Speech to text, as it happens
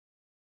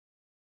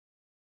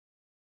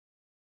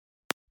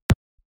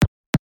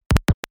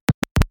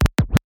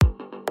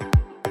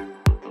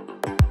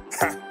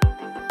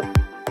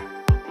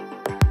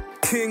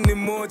King ni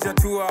moja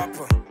tu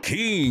hapa.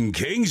 King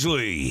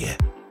Kingsley.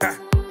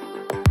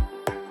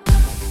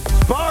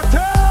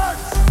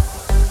 Spartans!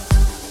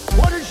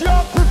 What is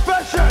your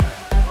profession?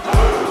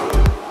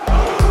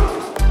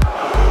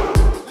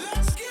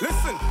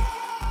 Listen.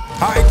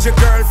 Hide your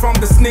girl from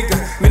this nigga.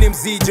 Mini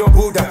mzijo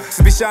Buddha.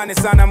 Sibishane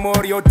sana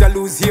mori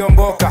utalose hiyo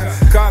mboka.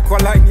 Kaa kwa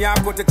line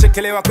yako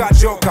tachekelewa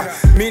kachoka.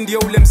 Mi ndio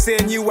ule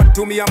msenyi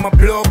watumia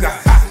mabloga.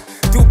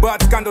 Two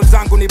bad scandal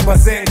zangu ni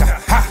bazenga.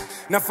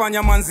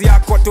 Nafanya manzi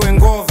yako atoe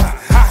ngova.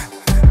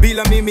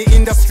 Bila mimi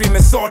industry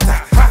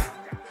mesota.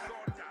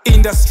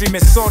 Industry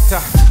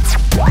mesota.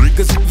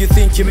 Cause you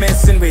think you're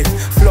messing with,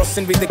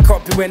 flossing with the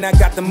copy when I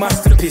got the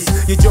masterpiece.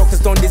 You jokers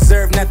don't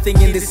deserve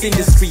nothing in this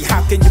industry.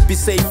 How can you be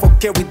safe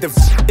okay with the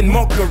f***ing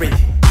mockery?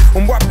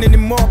 Umwapni ni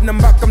mob na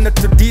mbaka mna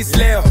tudis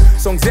leo.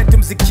 Song zetu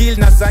mzikil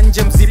na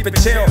zanje mzipe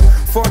cheo.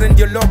 Foreign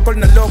your local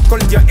na local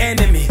your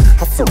enemy.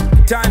 How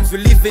times we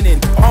living in,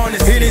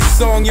 honestly. Hili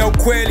song ya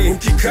ukweli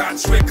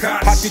ukikachwe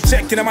catch.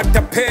 Hatucheki na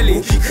matapeli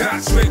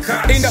ukikachwe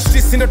catch.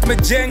 Industry sindo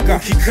tumejenga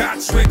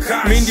ukikachwe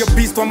catch. Mi ndio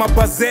beast wa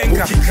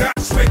mabazenga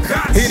ukikachwe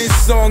catch. Hili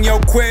song ya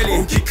ukweli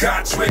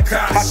ukikachwe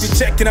catch.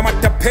 Hatucheki na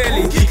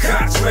matapeli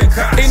ukikachwe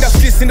catch.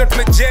 Industry sindo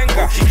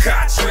tumejenga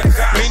ukikachwe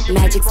catch.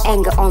 Magic's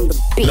anger on the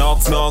beat.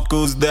 Knock knock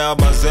who's there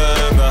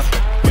bazenga.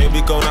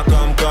 Baby kauna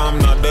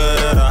come na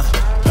dera.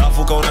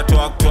 Lafu kauna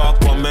twak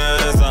kwa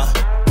meza.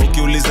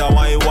 Ukiuliza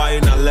why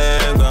na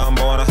lenga.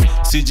 Mbona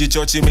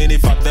sijichochi mini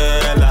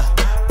fadhela.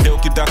 Leo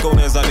ukitaka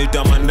unaweza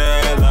nita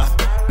Mandela.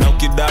 Na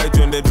ukidai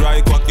twende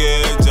dry kwa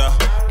keja.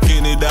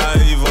 Kinidai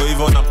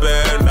hivyo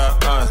napenda.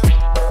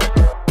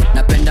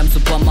 Napenda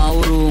msupa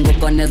mauru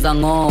ngokoneza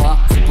ngoa.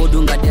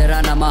 Supodunga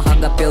dera na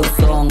mahaga pia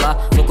usonga.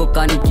 Ngoko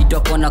kani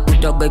kitu kona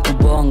kutoga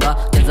ikubonga.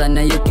 Cheza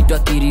na hiyo kitu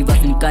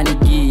akirivas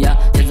nikanigia.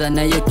 Cheza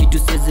na hiyo kitu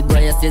sezi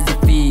baya sezi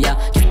pia.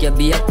 Sikia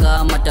bia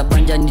kama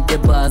tabanja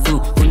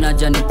nitebazu.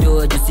 Unaja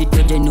nitoe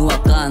jusitoje nuwa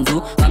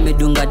kanzu.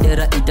 Amedunga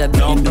dera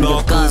itabidi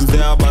ndunga kanzu.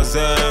 Knock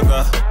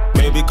bazenga.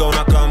 Baby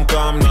kauna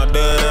come na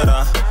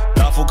dera.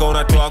 Lafu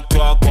kauna twak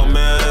kwa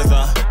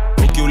meza.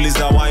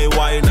 Ukiuliza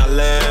why na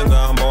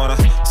lenga. Mbona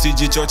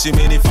sijichochi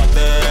mini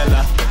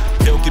fadhela.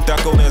 Leo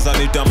ukitaka unaweza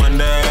nita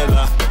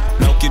Mandela.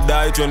 Na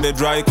ukidai twende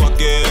dry kwa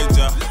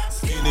keja.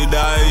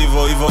 Kinidai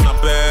hivyo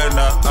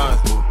napenda.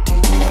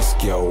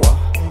 Nasikia wa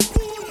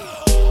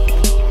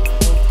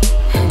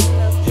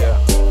yeah.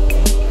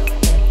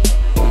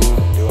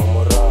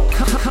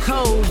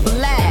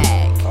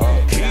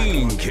 Codeblack.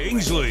 King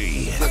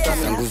Kingsley.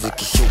 Zangu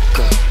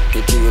zikishuka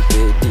nikiwe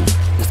pedi.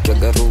 Nasikia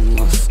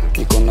garumas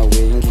niko na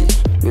wengi.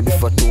 Maybe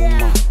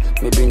Fatuma,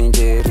 maybe ni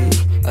Njeri.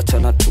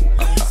 Achana tu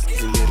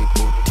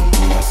zimeripoti.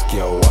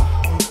 Nasikia wa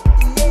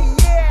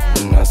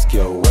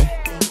Nasikia we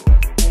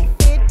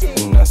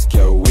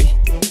Nasikia we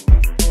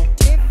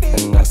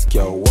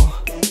Nasikia wa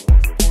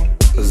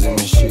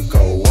Zimeshika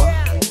wa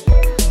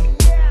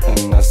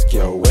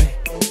Nasikia we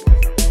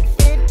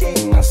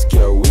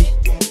Nasikia we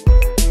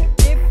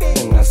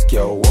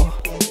Nasikia wa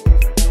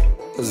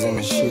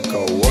Zimeshika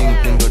wa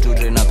Pindo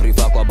tudre na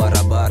priva kwa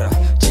barabara.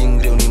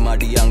 Chingri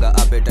unimadianga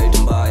appetite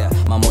mbaya.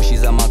 Mamoshi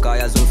za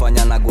makaya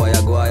zunfanya na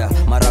gwaya.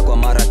 Mara kwa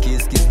mara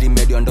kiss di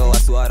medio ndo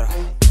aswara.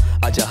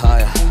 Acha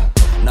haya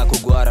na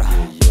kugwara.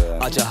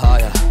 Acha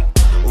haya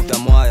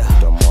utamwaya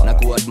na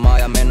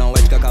kuadmire meno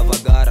wet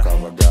kakavagara.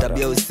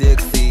 Tabia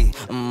usexy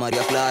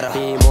Maria Clara.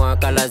 Hii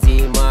mwaka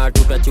lazima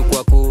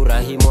tutachukua kura.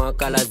 Hii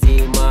mwaka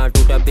lazima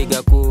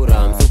tutapiga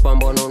kura. Msupa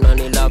mbono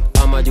unanilap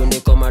ama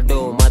juniko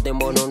madom. Mathe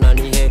mbono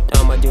unanihate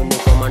ama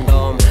juniko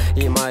mandom.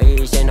 Hii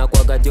maisha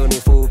inakuwaga joni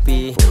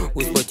fupi.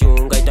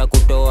 Usipochunga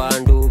itakutoa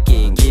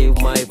nduki.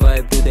 Give my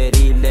vibe to the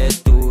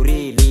realest. To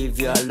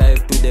relive your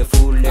life to the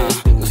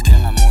fullest.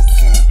 Usikiana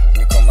muti,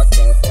 niko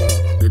matinti.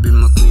 Baby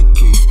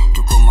makuki,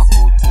 tuko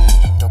makuti.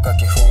 Toka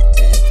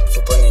kihuti,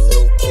 supa ni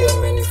nyuki.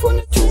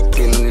 Amenifanya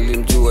chuki na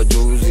nilimjua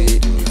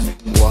juzi.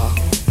 Wa,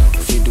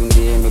 si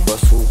dunia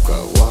imepasuka.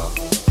 Wa,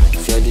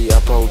 si hadi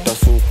hapa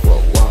utasukwa.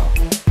 Wa,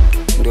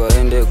 ndio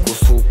aende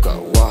kusuka.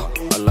 Wa,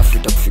 alafu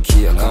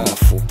itakufikia kama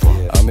fupa.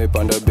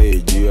 Amepanda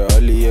beji ya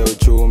hali ya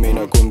uchumi.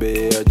 Na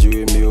kumbe ya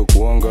juu miu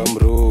kuonga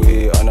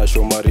mruhi.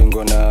 Anasho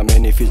maringo na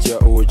amenificha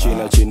uchi.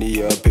 Na chini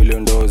ya pili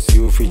ndo si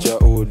uficha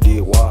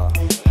udi. Wa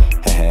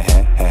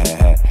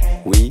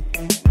we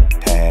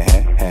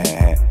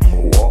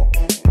wo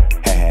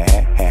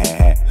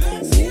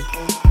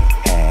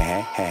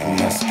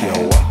Nasikia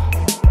wa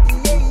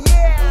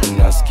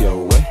Nasikia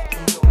we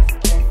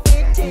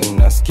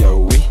Nasikia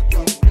we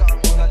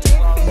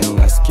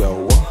Nasikia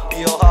wa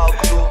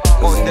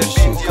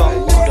Zimeshika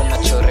Udo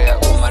nachorea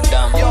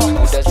umadam.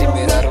 Uda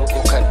zimiraru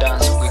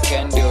ukadance.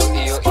 Weekend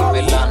iyo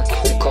imelan.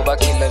 Nikoba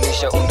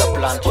kilalisha unda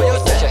plan.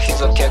 Itisha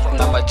hizo kek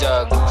na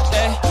majagu.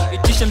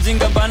 Itisha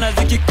mzinga bana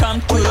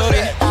zikikam turori.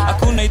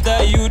 Hakuna idhaa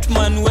youth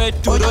man we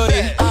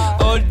turori.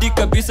 Oldi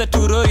kabisa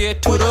turori.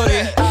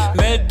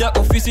 Meda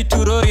ofisi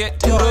turori.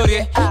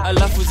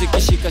 Alafu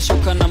zikishika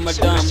shuka na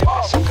madam.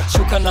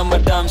 shuka na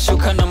madam,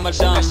 shuka na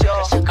madam.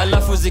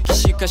 Alafu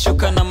zikishika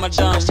shuka na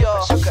madam,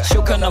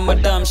 shuka na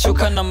madam,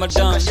 shuka na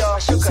madam.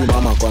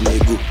 Simama kwa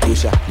miguu,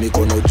 rusha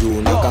mikono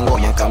juu, na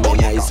kangoma kama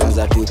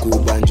naisanza tu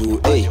kubanju.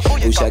 Hey,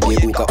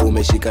 ushageuka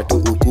umeshika tu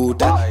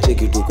ukuta,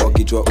 cheki tu kwa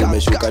kichwa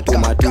umeshuka tu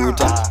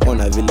matuta.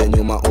 Ona vile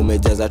nyuma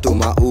umejaza tu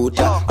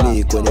mauta,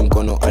 ni kwenye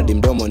mkono hadi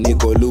mdomo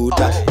niko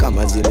luta.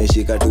 Kama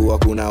zimeshika tu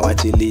hakuna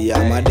wachilia,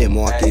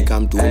 mademo hakika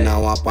mtu na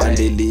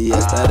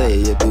wapandilia.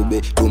 Starehe yetu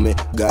be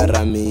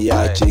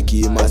tumegaramia,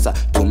 cheki masa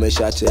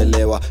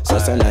tumeshachelewa.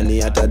 Sasa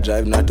nani hata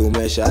drive na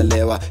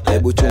tumeshalewa.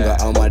 Hebu chunga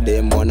au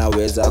mademo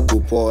naweza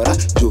kupora,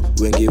 juu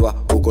wengi wa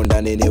huko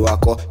ndani ni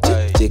wako.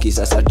 Cheki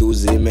sasa tu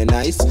zime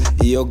nice,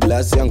 hiyo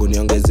glass yangu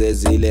niongeze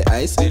zile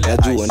ice.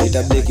 Najua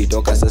nitableki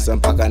toka sasa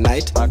mpaka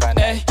night.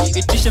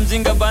 Itishe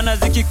mzinga bana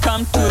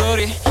zikikam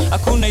turori,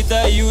 hakuna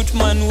idhaa youth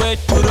man we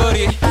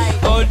turori.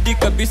 Oldi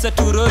kabisa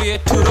turori,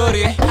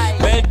 turori.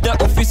 Beda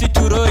ofisi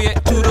turori,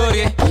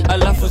 turori.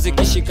 Alafu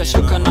zikishika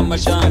shuka na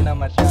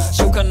madam,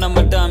 shuka na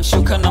madam,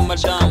 shuka na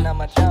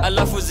madam.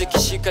 Alafu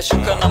zikishika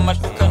shuka na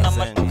maduka na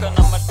maduka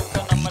na maduka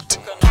na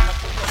maduka na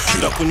maduka.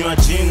 Tutakunywa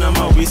gin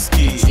ama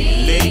whiskey.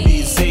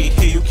 Ladies say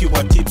hey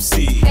ukiwa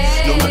tipsy.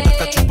 Leo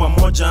nataka chupa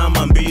moja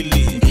ama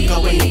mbili.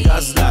 Kawe ni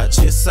gazla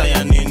chesa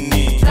ya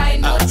nini?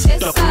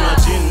 Tutakunywa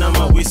gin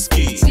ama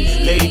whiskey.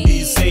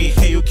 Ladies say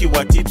hey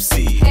ukiwa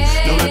tipsy.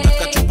 Leo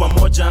nataka chupa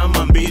moja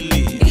ama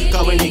mbili.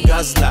 Kawe ni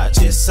gazla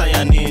chesa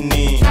ya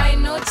nini?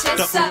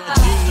 Tutakunywa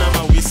gin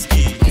ama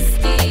whiskey.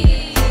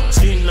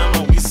 Gin ama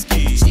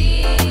whiskey.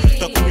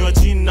 Tutakunywa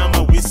gin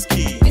ama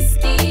whiskey.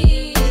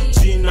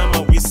 Gin ama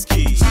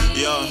whiskey.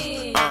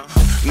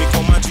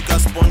 Niko magica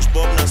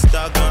SpongeBob na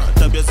staga.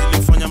 Tabia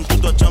zilifanya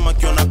mtoto chama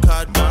kiona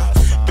kada.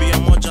 Pia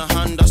moja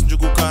handas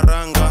njugu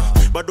karanga.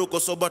 Bado uko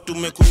soba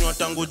tumekunywa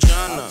tangu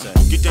jana.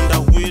 Kitenda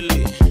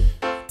wili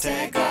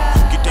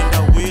kitenda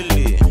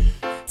wili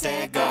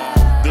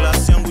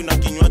glass yangu ina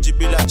kinywaji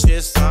bila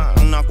chesa.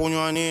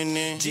 Nakunywa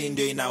nini? Gin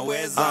ndio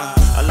inaweza.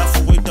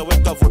 Alafu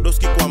weka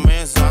vodoski kwa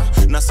meza.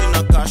 Na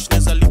sina cash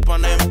neza lipa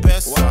na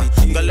M-Pesa.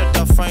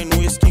 Ngaleta fine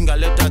whiskey,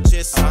 ngaleta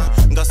chesa.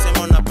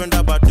 Ngasema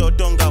napenda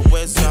batoto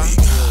ngaweza.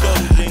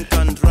 Don't drink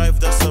and drive,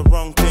 that's the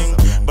wrong thing.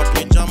 But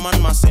me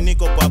German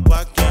masiniko kwa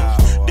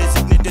parking.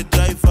 Designated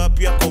driver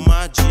pia kwa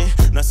maji.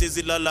 Na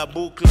sizi lala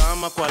bukla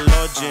ama kwa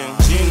lodging.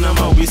 Gin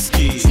ama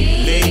whiskey.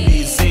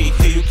 Ladies say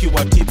hey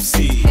ukiwa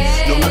tipsy.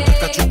 Leo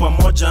nataka chupa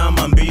moja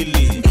ama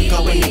mbili.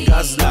 Kawe ni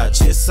gazla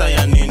chesa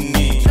ya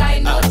nini?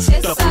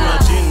 Tutakunywa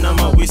gin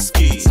ama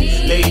whiskey.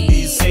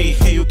 Ladies say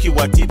hey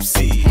ukiwa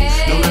tipsy.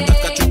 Leo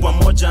nataka chupa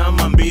moja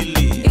ama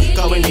mbili.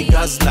 Kawe ni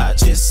gazla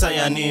chesa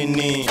ya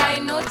nini?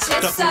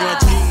 Tutakunywa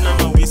gin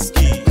ama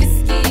whiskey.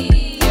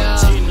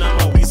 Gin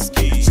ama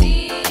whiskey.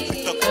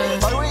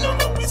 Tutakunywa gin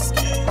ama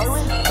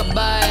whiskey.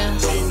 Kabaya.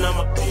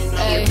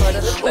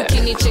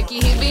 Ukinicheki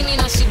hivi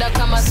nina shida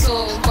kama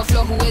so. Kwa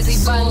flow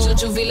huwezi banjo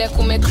juu vile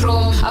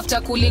kumechrome.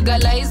 After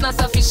kulegalize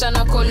nasafisha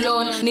na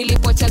cologne.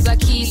 Nilipoteza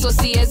key so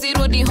siezi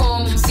rudi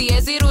home.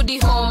 Siezi rudi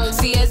home,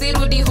 siezi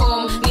rudi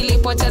home.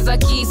 Nilipoteza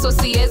key so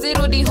siezi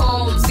rudi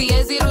home.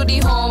 Siezi rudi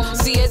home,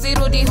 siezi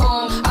rudi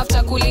home.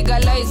 After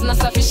kulegalize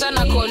nasafisha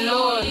na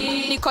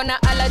cologne. Niko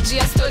na allergy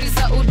ya stories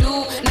za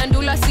udu. Na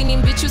ndula sini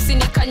mbichu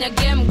sini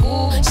kanyage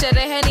mguu.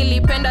 Sherehe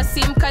nilipenda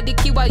sim kadi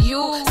kiwa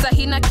yu.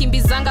 Sahina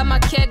kimbizanga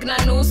makeg na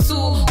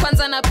nusu.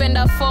 Kwanza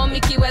napenda form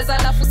ikiweza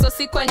lafu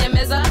sosi kwenye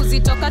meza.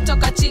 Kuzitoka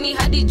toka chini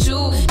hadi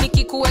juu.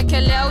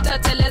 Nikikuwekelea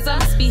utateleza.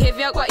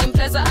 Behavior kwa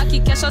impreza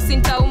akikesho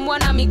sintaumwa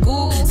na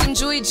miguu.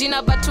 Simjui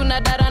jina batu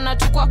na darana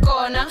tu kwa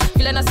kona.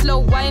 Vile na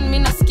slow wine mi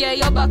nasikia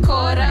yo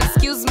bakora.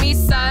 Excuse me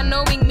sir,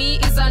 knowing me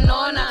is an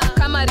honor.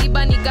 Kama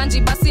riba ni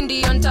ganji basi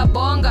ndiyo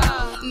ntabonga.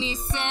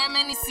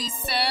 Niseme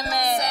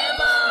nisiseme.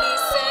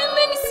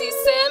 Niseme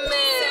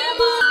nisiseme.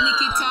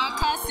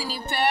 Nikitaka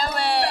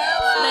sinipewe.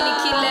 Na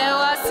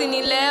nikilewa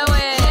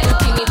sinilewe.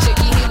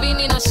 Ukinicheki hivi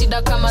nina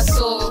shida kama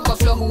so. Kwa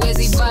flow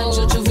huwezi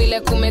banjo juu vile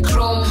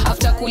kumechrome.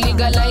 After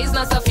kulegalize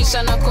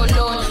nasafisha na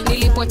cologne.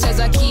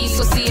 Nilipoteza key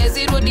so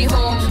siezi rudi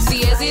home.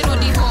 Siezi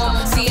rudi home,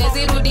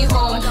 siezi rudi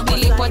home.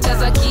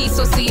 Nilipoteza key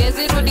so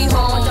siezi rudi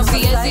home.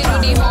 Siezi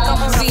rudi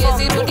home,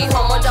 siezi rudi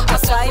home.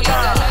 After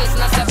kulegalize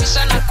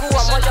nasafisha na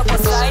kuwa moja kwa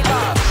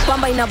saiba.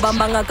 Pamba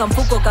inabambanga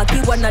kamfuko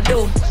kakiwa na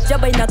do.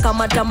 Jaba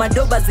inakamata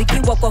madoba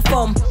zikiwa kwa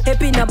form.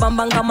 Happy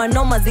inabambanga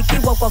manoma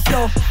zikiwa kwa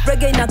flow.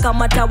 Reggae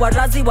inakamata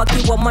warazi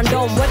wakiwa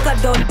mandom. Weka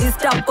don't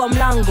disturb kwa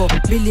mlango.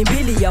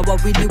 Mbili ya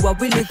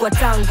wawili kwa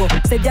tango.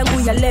 Side yangu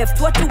ya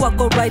left watu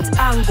wako right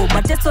angle.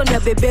 Mateso ni ya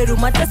beberu,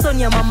 mateso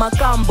ni ya mama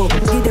kambo.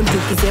 Gide mtu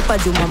kisepa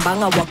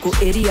jumambanga wako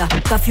area.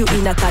 Kafyu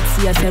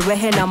inakatia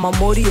sherehe na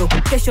memorio.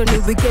 Kesho ni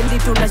weekendi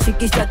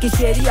tunashikisha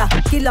kisheria.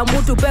 Kila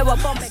mtu pewa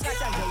pombe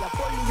kachanga ya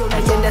polio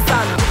na yende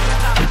sana.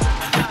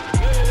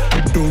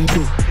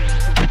 Donjo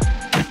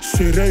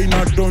sherehe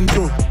na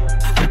donjo.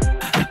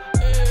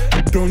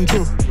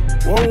 Donjo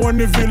wao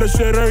ni vile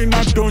sherehe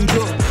na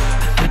donjo.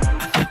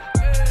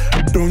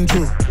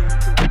 Donjo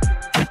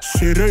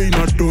sherehe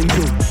na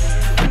donjo.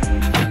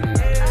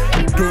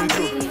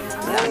 Donjo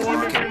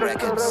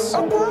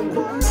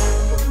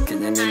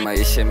Kenya ni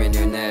maisha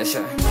imenionyesha.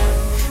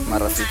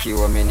 marafiki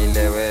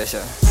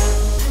wamenilewesha,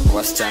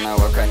 wasichana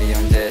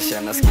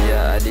wakanionjesha, nasikia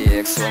hadi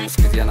ex wangu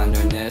sikia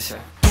ananyonyesha.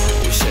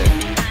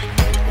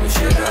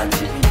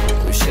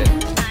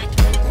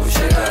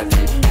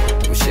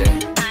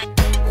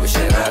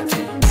 Usherati,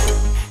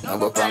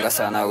 nagopanga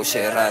sana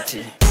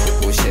usherati.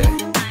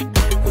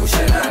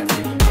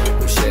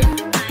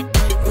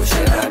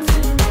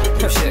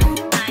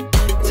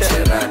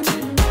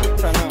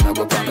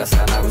 Nagopanga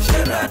sana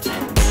usherati.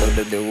 They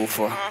loaded the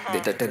woofer, they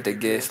tatted the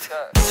guest,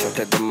 they shot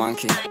at the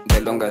monkey, they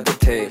longer the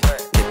tail,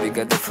 they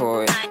bigger the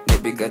foil, they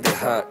bigger the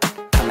heart.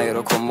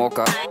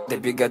 Kanairokomoka, they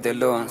bigger the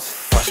loans.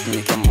 Fast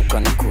nikamuka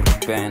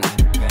nikuripenda,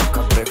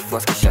 ka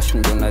breakfast kishash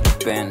ndo na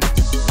depend.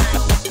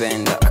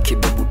 Napenda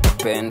akibebu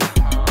tapenda,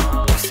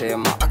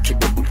 tasema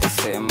akibebu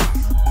tasema.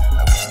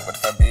 I wish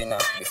nipate Sabina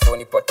before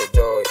nipate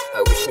Joy,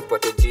 I wish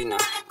nipate Gina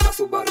na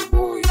Subaru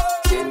boy.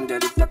 Kende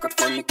litaka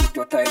tufanye kitu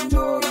hata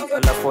enjoy,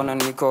 alafu wana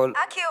nicall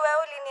Aki wewe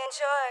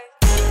ulinienjoy.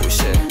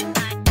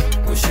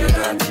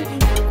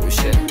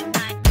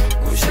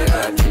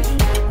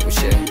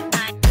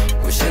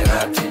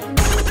 Usherati,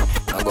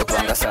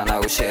 nagopanga sana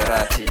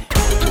usherati.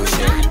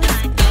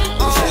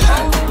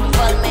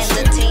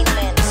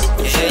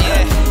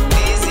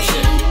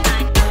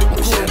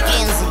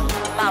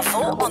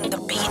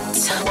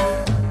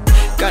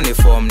 Kani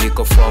form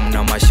niko form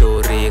na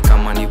mashauri,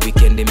 kama ni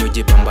weekend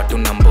miujipamba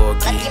tuna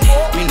mbogi.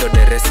 Mindo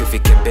deresi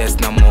ufike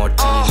best na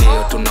moti,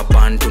 leo tuna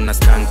band tuna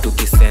stank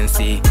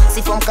tukisensi.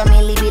 Si form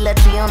kamili bila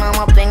trio na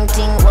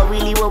mapainting,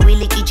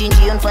 wawili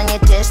kichinjio nfanye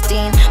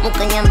testing.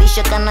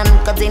 Mukanyambisha kana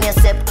nuka zeni ya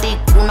septic,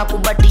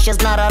 unakubatisha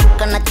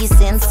zinararuka na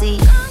kisensi.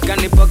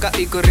 Kani poka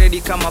iko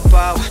ready kama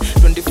power,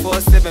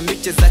 24/7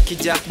 miche za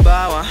kijak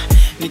bawa.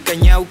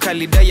 Nikanyau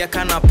kalidaya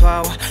kana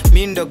power,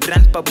 mindo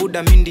grandpa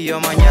buda mindi yo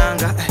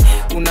manyanga.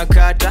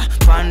 Unakata,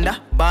 panda,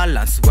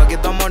 balance,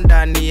 wagedhomo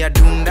ndani ya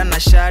dunda na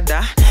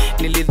shada.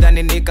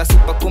 Nilidhani nika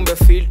super kumbe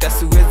filter,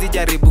 siwezi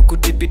jaribu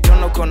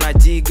kutipitono kona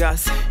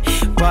jigas.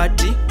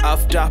 Party,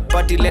 after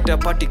party, later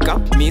party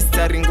cup.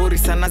 Mr. Nguri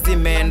sana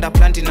zimeenda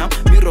platinum.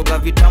 Miroga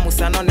vitamu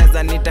sana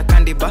neza nita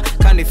kandiba.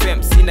 Kani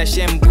fame, sina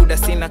shame buda,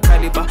 sina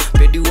kaliba.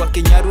 Pedi wa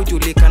kinyaru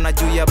julikana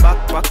juu ya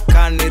backpack.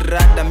 Kani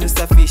rada,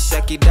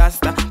 miusafisha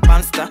kidasta.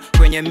 Pansta,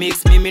 kwenye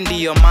mix, mimi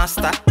ndiyo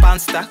master.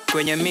 Pansta,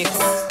 kwenye mix.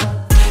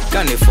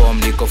 Kani form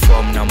niko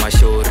form na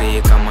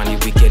mashauri, kama ni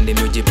weekend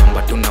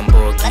miujipamba tuna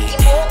mbogi.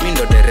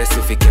 Mindo deresi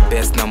ufike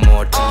best na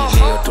moti,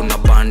 leo tuna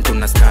band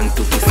tuna stank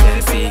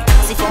tukisensi.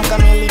 Si form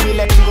kamili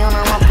bila trio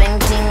na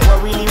mapainting,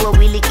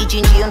 wawili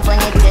kichinjio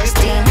nfanye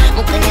testing.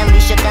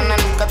 Mukanyambisha kana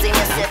nuka zeni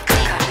ya septic.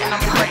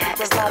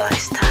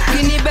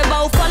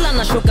 Kinibeba ufala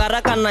na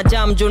shukaraka na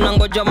jam, juna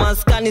ngoja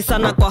maskani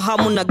sana kwa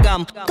hamu na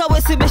gam.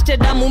 Kawesi beshte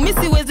damu,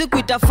 misi wezi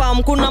kuita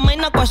fam. Kuna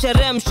maina kwa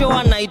sherehe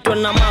mshoa naitwa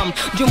na mam.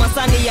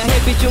 Jumasani ya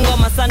heavy chunga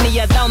masani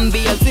ya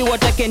dhambi. Yazi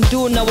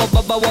watakendu na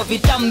wababa wa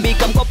vitambi.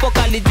 Kamkopo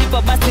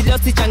kalijipa basi leo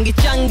si changi.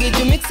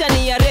 Jumixia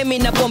ni ya remi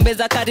na pombe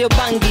za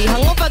kariobangi.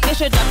 Hangopa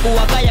kesho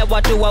itakuwa kaya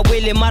watu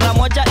wawili. Mara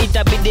moja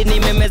itabidi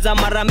nimemeza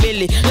mara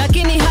mbili.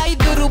 Lakini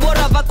haidhuru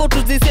bora vako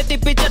tuziseti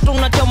picha.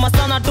 Tunachoma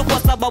sana tu kwa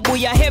sababu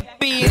ya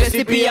happy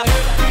recipe ya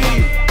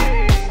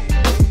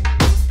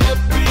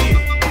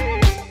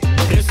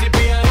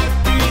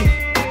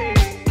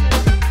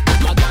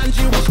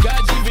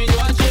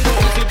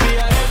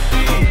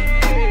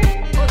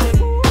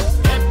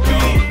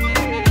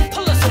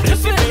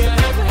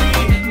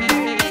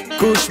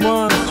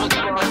Kushman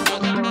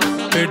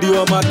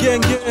Ediwa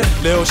magenge,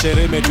 leo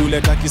sherehe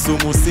imetuleta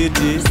Kisumu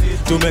City.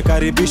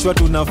 Tumekaribishwa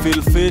tuna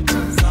feel fit,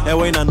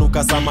 ewe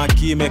inanuka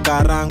samaki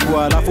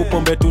imekarangwa, alafu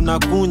pombe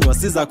tunakunywa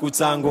si za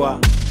kuchangwa.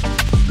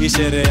 Hii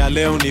sherehe ya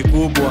leo ni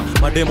kubwa,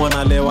 mademo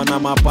analewa na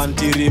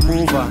mapanti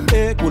remover.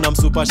 Kuna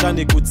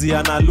msupashani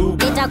kuzia na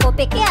lugha.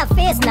 Nitakupekea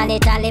face na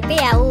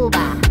nitalepea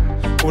uba.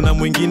 Kuna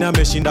mwingine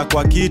ameshinda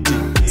kwa kiti,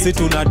 si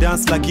tuna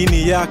dance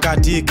lakini ya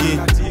katiki.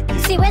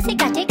 Siwezi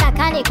katika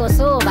kani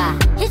kusuba,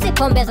 hizi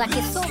pombe za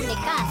Kisumu ni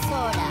kaa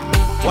soda.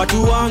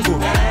 Watu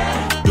wangu,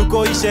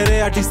 tuko hii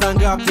sherehe hadi saa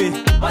ngapi?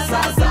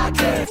 Masaa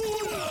zake.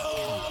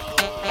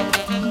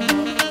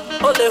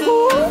 Ole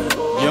hu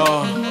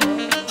Yo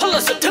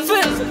Hala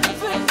Stephen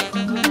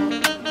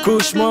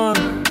Kushman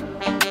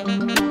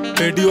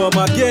Ediwa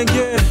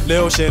magenge,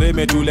 leo sherehe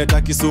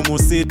imetuleta Kisumu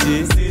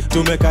City.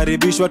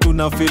 Tumekaribishwa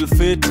tuna feel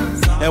fit,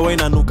 ewe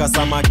inanuka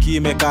samaki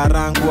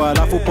imekarangwa,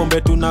 alafu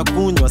pombe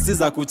tunakunywa si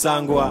za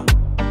kuchangwa.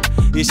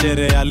 Hii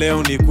sherehe ya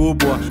leo ni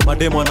kubwa,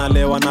 mademo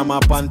analewa na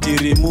mapanti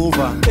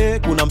remover.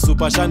 Kuna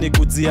msupashani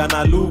kuzia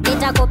na lugha.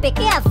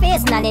 Nitakupekea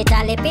face na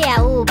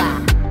nitalepea uba.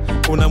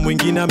 Kuna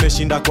mwingine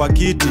ameshinda kwa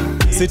kiti,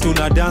 si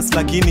tuna dance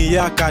lakini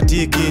ya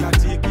katiki.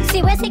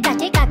 Siwezi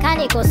katika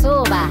kani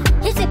kusuba,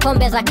 hizi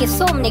pombe za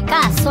Kisumu ni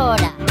kaa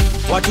soda.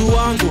 Watu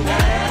wangu,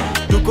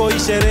 tuko hii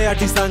sherehe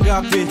hadi saa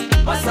ngapi?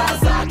 Masaa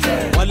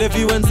zake.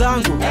 Walevi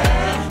wenzangu,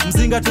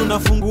 mzinga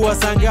tunafungua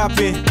saa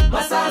ngapi?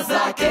 Masaa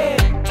zake.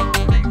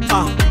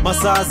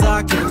 Masaa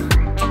zake.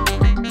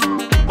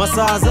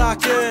 Masaa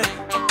zake.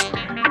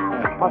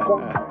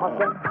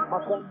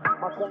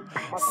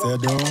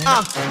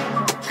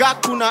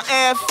 Kakuna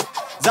F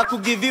za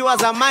kugiviwa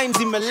za mind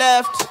zime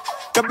left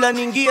kabla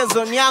niingie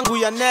zone yangu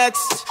ya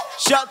next.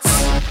 Shots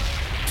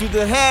to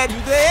the head.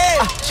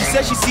 She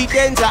said she see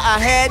danger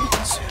ahead.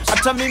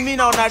 Hata mimi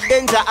naona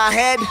danger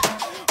ahead.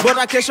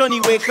 Bora kesho ni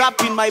wake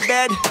up in my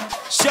bed.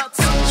 Shots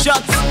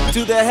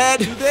to the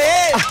head.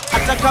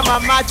 Hata kama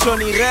macho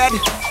ni red.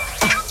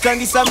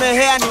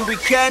 Tanisamehea ni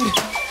weekend.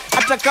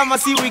 Hata kama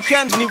si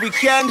weekend ni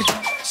weekend.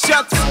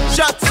 Shots.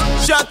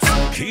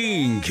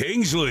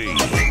 Kingsley.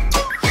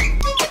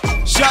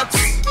 Shots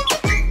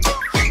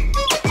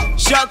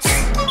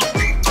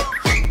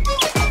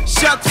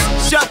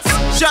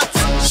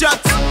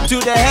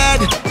to the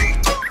head.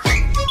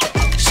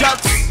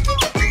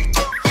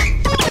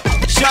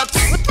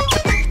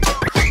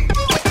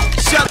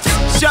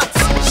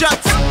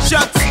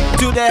 Shots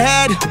to the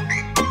head.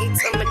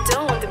 It's a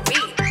Madonna on the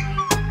beat.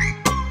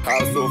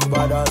 House of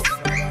Badass.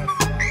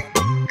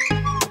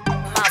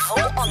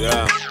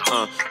 Yeah,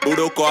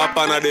 budo uko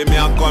hapa na demi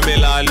yako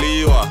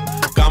amelaliwa.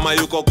 Kama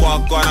yuko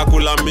kwako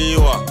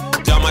anakulamiwa.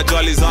 Jama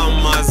jwali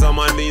zamani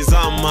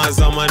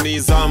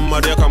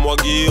Dia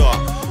kamwagiwa.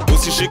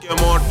 Usishike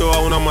moto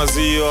hauna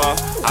maziwa.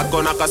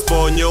 Akona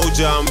kasponyo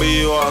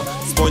ujaambiwa.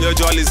 Sponyo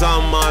jwali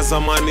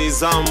zamani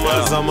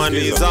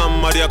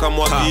Dia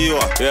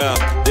kamwagiwa. Yeah,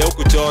 ya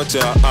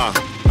kuchocha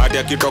hadi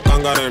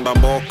akitokanga naenda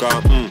mboka.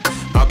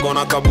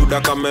 Akona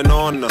kabuda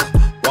kamenona.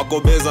 Wako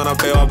beza na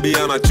pewa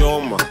bia na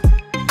choma.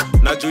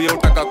 Na juu ya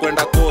utaka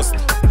kwenda coast.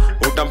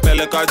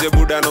 Utampelekaje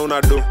buda na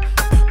unadu.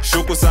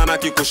 Shuku sana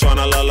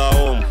kikushwana lala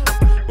home.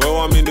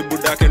 Wewe amini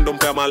buda kendo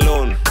mpea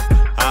malone.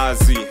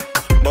 Azi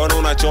mbona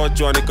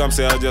unachochwa ni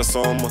kamse haja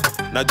soma.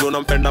 Najua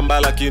unampenda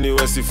mbaya lakini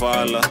we si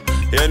fala.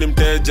 Yeye ni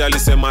mteja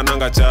alisema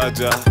nanga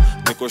chaja.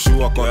 Niko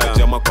shua kwa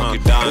jama kwa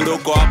kitanda. Ndio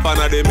uko hapa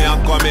na demi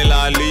yako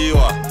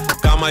amelaliwa.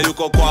 Kama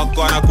yuko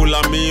kwako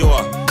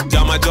anakulamiwa.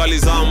 Jama jwali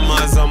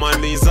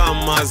zamani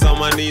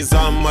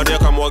Dia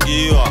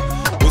kamwagiwa.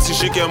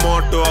 Usishike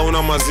moto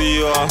hauna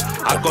maziwa.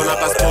 Akona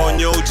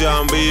kasponyo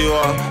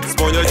ujaambiwa.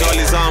 Sponyo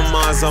jwali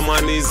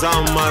zamani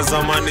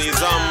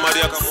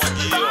Dia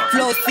kamwagiwa.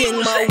 Floating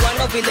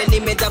mauano vile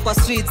nimeja kwa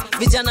streets.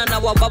 Vijana na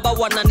wababa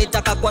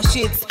wananitaka kwa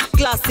sheets.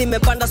 Class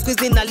imepanda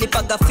squeeze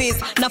nalipaga fees.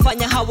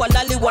 Nafanya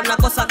hawalali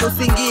wanakosa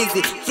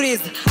usingizi.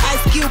 Freeze,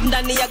 ice cube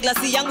ndani ya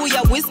glasi yangu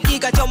ya whisky.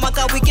 Kachoma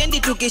ka weekendi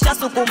tukisha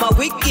sukuma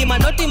wiki.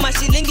 Manoti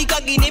mashilingi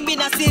kaginimbi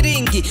na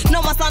siringi.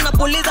 Noma sana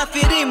puliza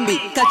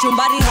firimbi.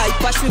 Kachumbari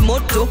haipashwi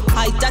moto,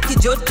 haitaki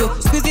joto.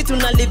 Squeeze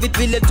tunalive it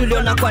vile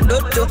tuliona kwa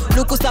ndoto.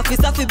 Luku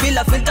safi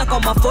bila filter kwa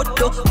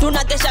mafoto.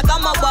 Tunakesha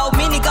kama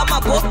waumini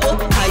kama popo.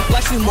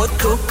 Haipashwi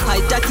moto,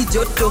 haitaki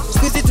joto.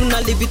 Squeeze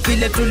tunalive it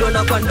vile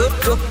tuliona kwa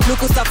ndoto.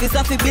 Luku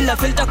safi bila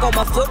filter kwa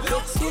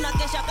mafoto.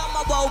 Tunakesha kama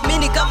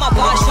waumini kama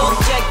passion.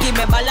 Check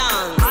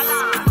imebalance.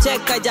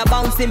 Check kaja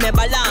bounce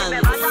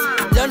imebalance.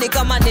 Leo ni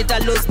kama nita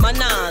lose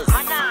manners.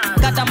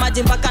 Kata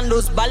maji mpaka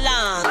lose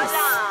balance.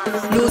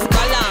 Lose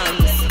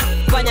balance.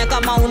 Fanya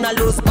kama una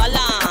lose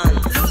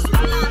balance.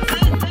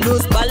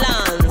 Lose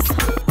balance.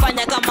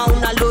 Fanya kama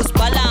una lose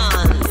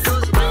balance.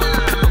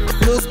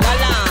 Lose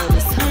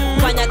balance.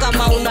 Fanya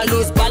kama una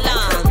lose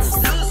balance.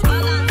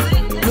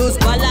 Lose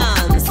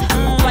balance.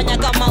 Fanya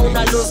kama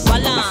una lose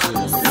balance.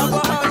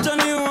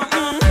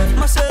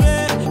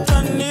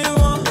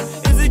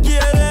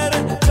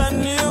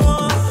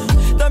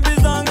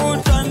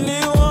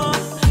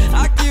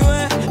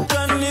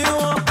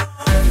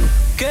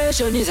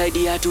 Ni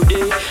zaidi ya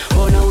today.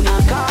 Ona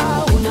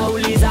unakaa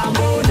unauliza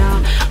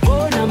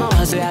mbona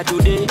mawazo ya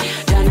today.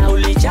 Jana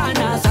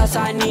ulichana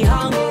sasa ni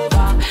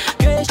hangover.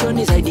 Kesho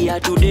ni zaidi ya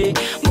today.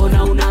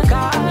 Mbona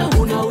unakaa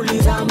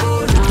unauliza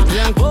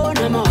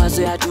mbona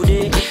mawazo ya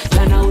today.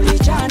 Jana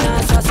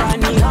ulichana sasa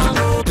ni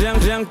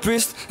hangover. Young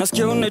priest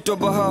nasikia unaitwa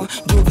baha.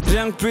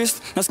 Young priest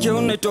nasikia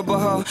unaitwa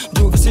baha.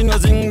 Sino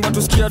zing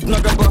watu sikia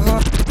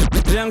tunagabaha.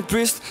 Young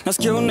priest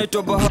nasikia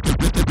unaitwa baha.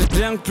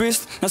 Young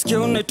priest nasikia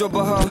unaitwa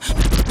baha.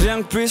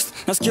 Young priest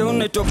nasikia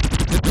unaitwa.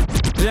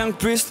 Young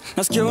priest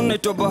nasikia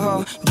unaitwa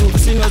baha.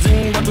 Sino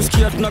zing watu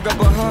sikia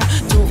tunagabaha.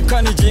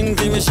 Kani jing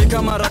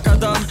zimeshika mara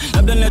kadhaa.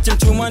 Labda niache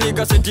mchuma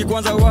nikaseti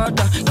kwanza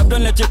wata. Labda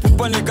niache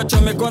pupa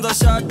nikachome kwanza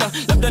shata.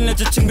 Labda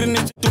niache chingri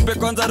nitupe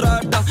kwanza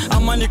rata.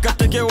 Ama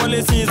nikateke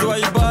wale sizo wa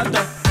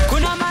ibada.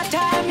 Kuna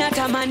matime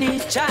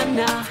natamani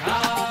chana.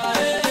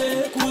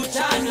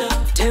 Kuchana.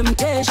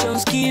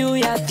 Temptations kiu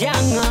ya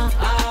thianga.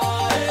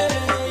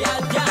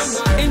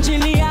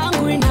 Injili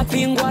yangu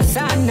inapingwa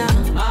sana.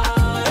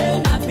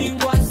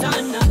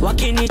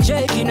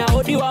 Wakinicheki na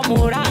odi wa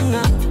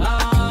Muranga.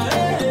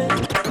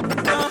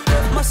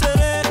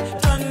 Masere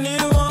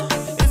taniwa,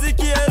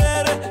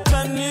 izikierere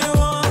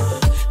taniwa.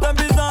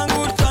 Dhambi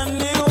zangu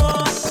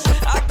taniwa,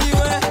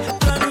 akiwe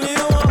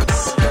taniwa.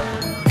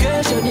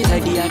 Kesho ni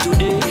zaidi ya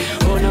today.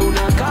 Ona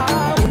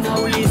unakaa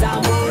unauliza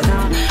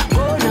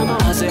mbona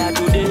mawazo ya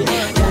today.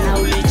 Jana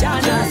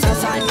ulichana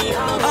sasa ni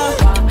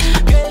hapa.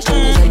 Kesho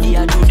ni zaidi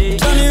ya today.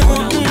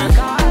 Ona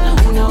unakaa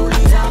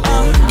unauliza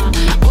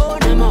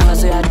mbona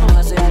mawazo ya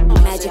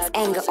Magic's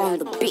anger on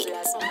the beat.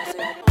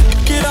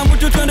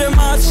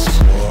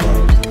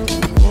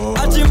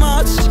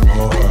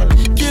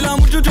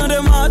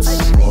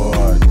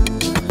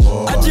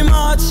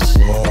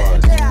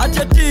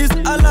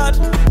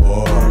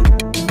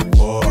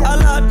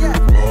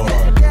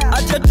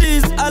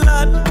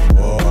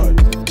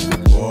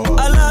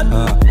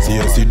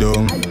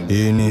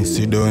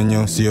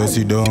 sidonyo sio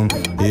sidong.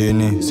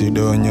 Ini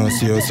sidonyo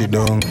sio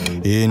sidong.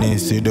 Ini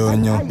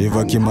sidonyo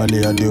iva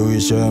kimali hadi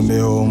uishe mbe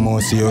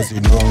homo sio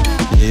sidong.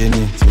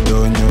 Ini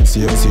sidonyo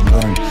sio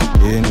sidong.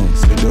 Ini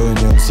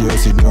sidonyo sio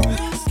sidong.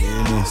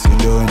 Ini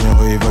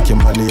sidonyo iva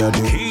kimali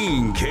hadi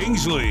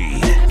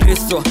Kingsley.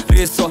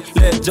 Riso,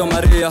 lejo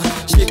Maria.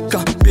 Shika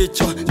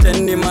bicho,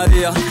 Jenny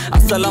Maria.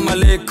 Assalamu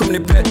alaikum ni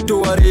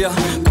petu waria.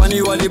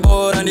 Kwani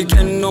walibora ni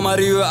Keno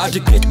Maria. Ati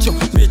kicho,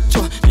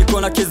 bicho,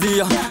 niko na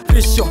kizia.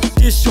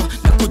 Tisho,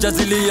 na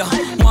kujazilia.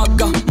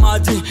 Mwaga,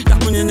 maji, ya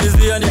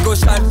kunyenyezia. Niko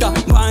shata,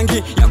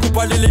 bangi, ya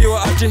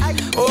kupaliliwa. Ati,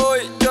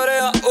 oi,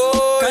 jorea,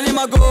 oi. Kani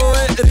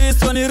magoe,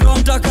 riso ni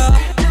romtaka.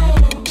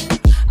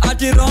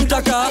 Ati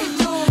romtaka.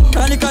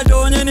 Kani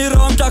kadonye ni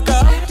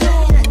romtaka.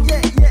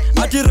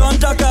 Ati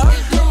romtaka.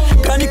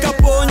 Kani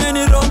kaponye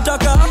ni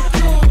romtaka.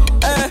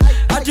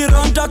 Ati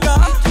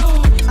romtaka.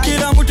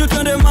 Kila mtu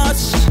twende match.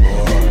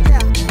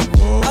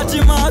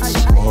 Ati match.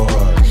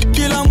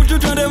 Kila mtu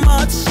twende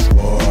match.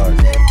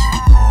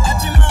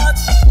 Ati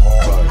match.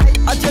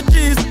 Ati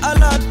tease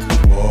alert.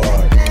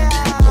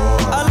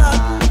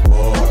 Alert.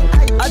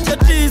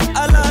 Ati tease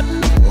alert.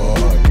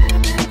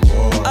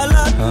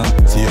 Alert.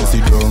 Sio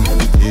sidong.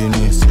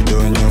 Ini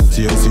sidonyo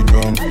sio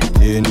sidong.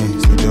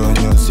 Ini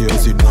sidonyo sio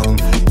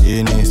sidong.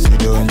 Ini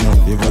sidonyo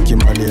iva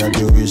kimali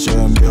hadi uishe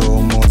mbe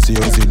homo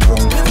sio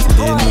sidong.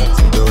 Ini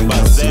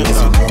sidonyo sio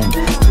sidong.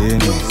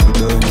 Ini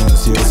sidonyo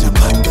sio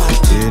sidong.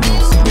 Ini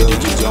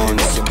sidonyo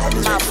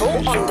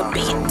on the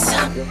beat.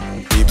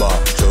 Iba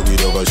chogi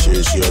doga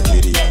sheshi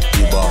akiri.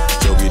 Iba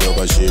chogi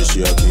doga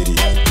sheshi akiri.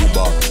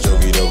 Iba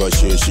chogi doga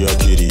sheshi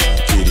akiri.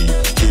 Kiri.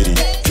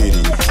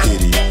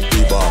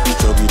 Iba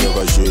chogi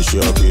doga sheshi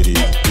akiri.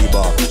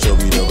 Iba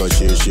chogi doga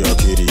sheshi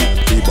akiri.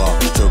 Iba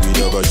chogi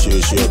doga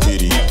sheshi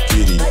akiri.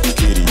 Kiri.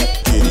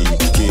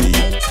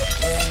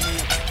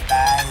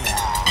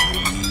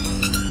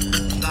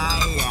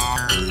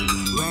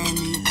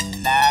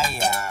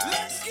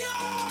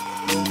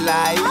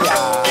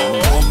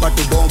 Bomba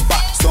tu bomba,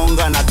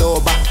 songa na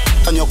doba.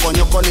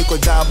 Nyoko niko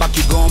jaba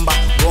kigomba.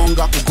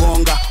 Gonga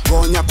kugonga,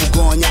 gonya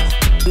kugonya.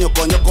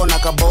 Nyoko na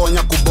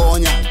kabonya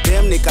kubonya.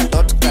 Dem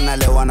nikatot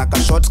kanalewa na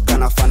kashot.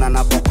 Kanafana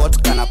na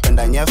bokot,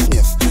 kanapenda nyef.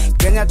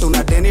 Kenya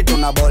tuna deni,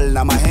 tuna ball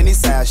na maheni.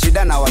 Saya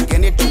shida na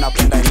wageni,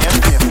 tunapenda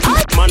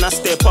nyef. Mana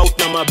step out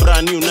na ma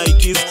brand new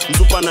Nikes.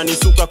 Mzupa na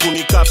nisuka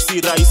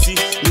kunikapsi raisi.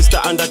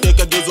 Mr.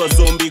 Undertaker gezwa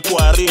zombie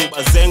kwa ring.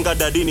 Bazenga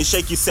dadini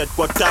shaky set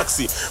kwa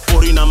taxi.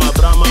 Pori na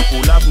mabrama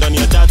pull up ndani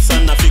ya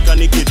Datsun. Nafika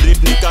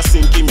nikidrip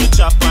nikasinki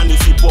michapa.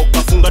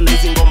 Nisipoka funga na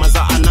hizi ngoma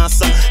za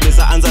anasa.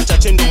 Neza anza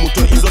chache ndo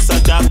mutwe hizo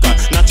sadaka.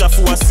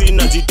 Nachafua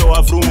sina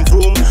jitoa vroom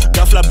vroom.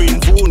 Gafla bin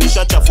vu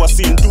nishachafua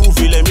sin 2.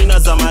 Vile mina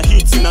za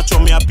mahits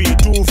nachomea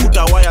P2.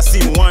 Futa waya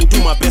sim 1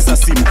 2 mapesa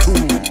sim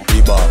 2.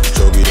 Iba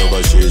chogi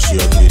doga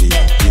sheshi akiri.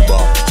 Iba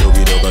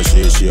chogi doga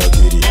sheshi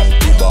akiri.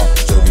 Iba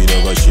chogi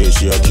doga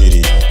sheshi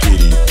akiri.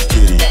 Kiri.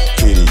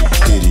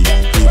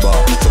 Iba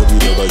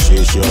chogi doga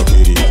sheshi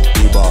akiri.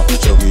 Iba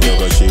chogi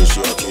doga sheshi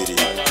akiri.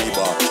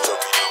 Iba chogi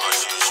doga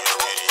sheshi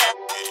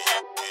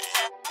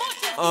akiri.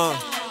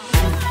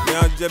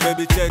 Niaje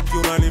baby cheki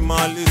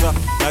unanimaliza.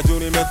 Najua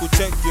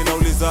nimekucheki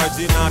nauliza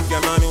jina kia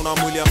nani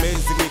unamwili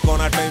amazing niko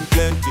na time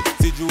plenty.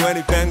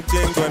 Sijueni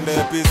pancake twende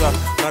pizza.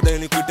 Nadai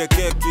nikuite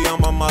keki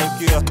ama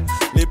malkia.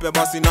 Nipe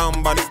basi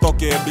namba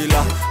nistoke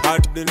bila.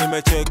 Hadi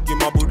nimecheki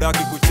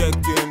mabudaki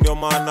kucheki. Ndio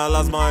maana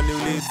lazima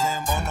niulize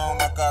mbona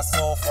unakaa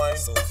so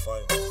fine.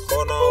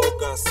 Mbona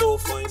unakaa so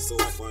fine.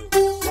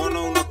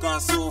 Mbona unakaa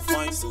so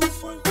fine.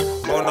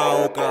 Mbona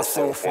unakaa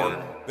so fine.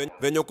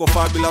 Venye uko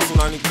fabulous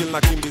unanikill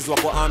na kimbizwa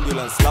kwa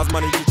ambulance.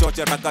 Lazima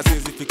nijichoche ataka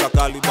sizi fika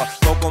kaliba.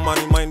 Toko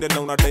money minded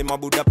na unadai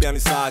mabuda pia ni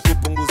saa.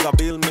 Kipunguza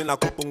bill mimi na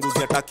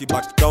kupunguzia taki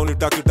but down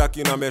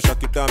taki na mesha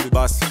kitambi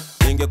basi.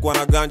 Ningekuwa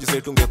na ganji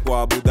sasa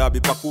tungekuwa Abu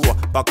Dhabi pakua.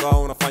 Paka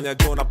unafanya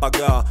jona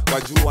paga.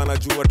 Kwa jua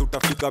najua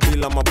tutafika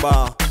bila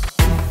mabaa.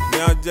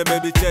 Niaje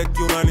baby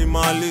cheki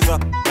unanimaliza.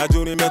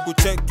 Najua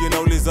nimekucheki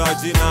nauliza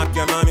jina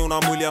kia nani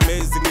unamwili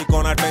amazing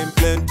niko na time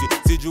plenty.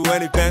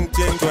 Sijueni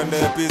pancake twende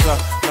pizza.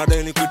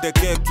 Nadai nikuite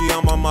keki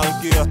ama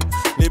malkia.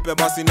 Nipe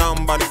basi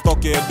namba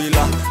nistoke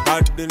bila.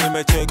 Hadi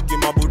nimecheki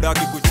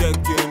mabudaki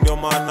kucheki. Ndio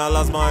maana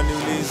lazima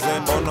niulize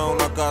mbona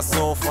unakaa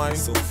so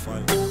fine.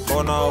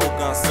 Mbona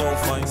unakaa so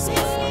fine.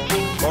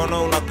 Mbona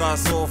unakaa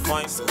so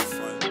fine.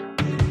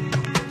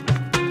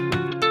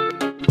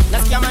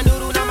 Nasikia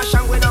manduru na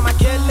mashangwe na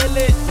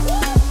makelele.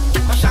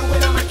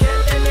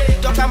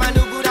 Toka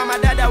mandugu na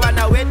madada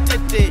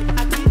wanawetete.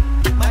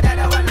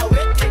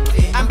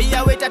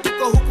 Ambia weta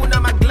tuko huku na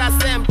maglass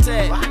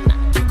empty.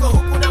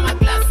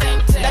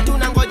 Na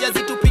tunangoja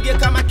zitupige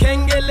kama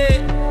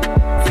kengele.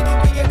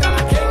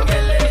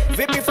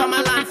 Vipi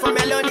famalan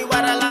fameloni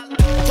warala.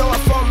 Toa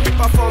form ni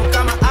perform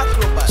kama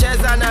acrobat.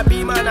 Cheza na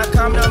bima na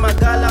kamna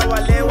magala.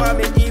 Wale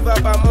wamejiva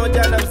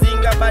pamoja na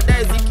mzinga.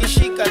 Baadaye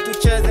zikishika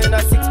tucheze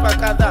na six pack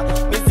kadha.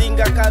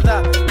 Mizinga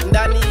kadha.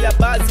 Ndani ya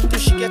bazi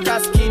tushike ka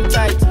skin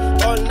tight.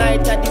 All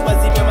night hadi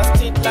wazime ma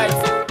street lights.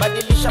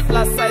 Badilisha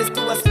plus size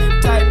to a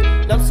slim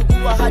type. Na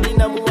msugua hadi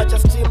na muacha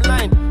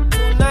streamline.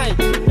 Tonight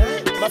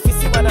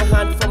mafisi wana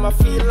hand from ma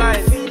feel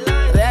line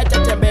Reacha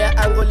tembea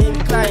angle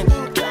incline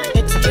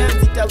ATM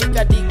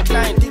zitawika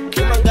decline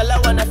Kimangala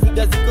wana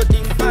figure ziko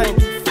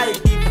defined I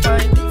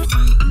defined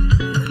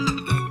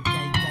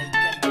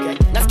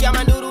Nasikia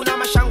manduru na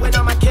mashangwe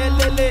na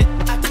makelele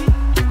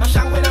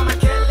Mashangwe na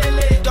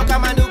makelele Toka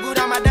mandugu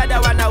na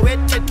madada wana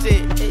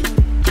wetete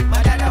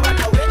Madada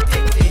wana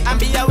wetete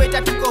Ambia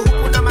weta tuko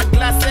huku na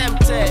maglass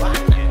empty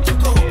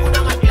Tuko huku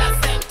na maglass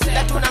empty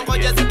Na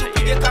tunangoja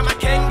zitupige kama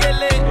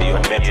kengele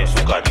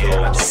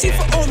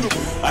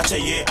Acha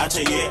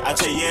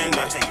yende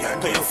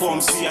Kaya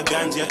form si ya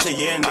ganji acha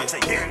yende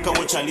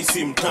Kawo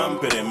chalisi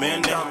mtampere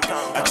mende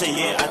Acha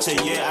yende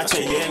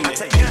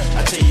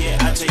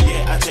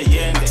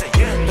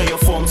Kaya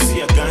form si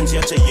ya ganji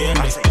acha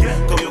yende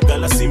Kawo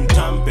galasi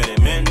mtampere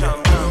mende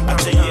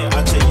Acha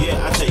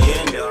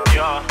yende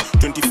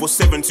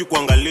 24/7 si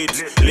kuanga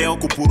late Leo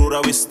kupurura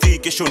westi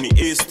kesho ni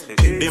east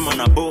Dema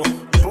na bo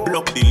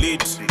block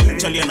delete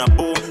Chalia na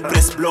bo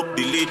press block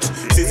delete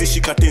Sizi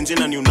shika tenje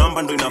na new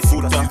number ndo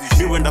inafuta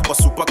Mi wenda kwa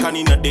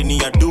supakani na deni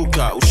ya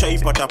duka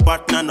Ushaipata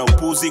partner na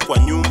upuzi kwa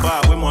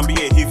nyumba We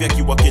mwambie hivi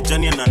akiwa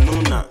kejani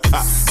ananuna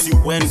Si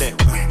wende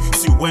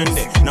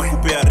Na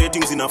kupea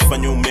ratings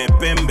inafanya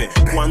umepembe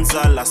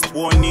Kwanza last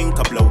warning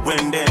kabla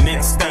uende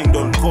Next time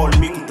don't call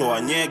me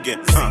kutoa nyege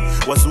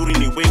Wazuri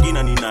ni wengi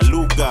na nina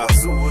lugha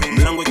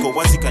Mlango iko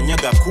wazi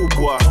kanyaga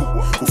kubwa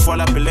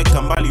Kufala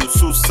peleka mbali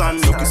ususan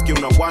Ukisikia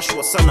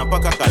unawashwa sana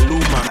paka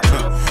kaluma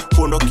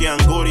Kuondokea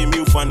ngori mi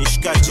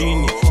ufanishika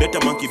chini Leta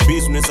monkey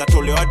business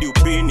atoleo hadi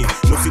upini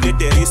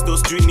Nusilete risto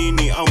street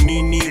nini au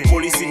nini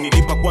Polisi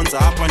nilipa kwanza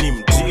hapa ni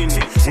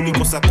mjini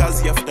Ulikosa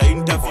kazi after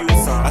interview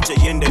Acha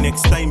yende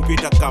next time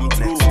pita come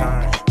through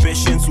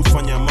Patience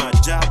ufanya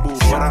maajabu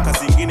Baraka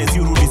zingine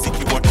ziurudi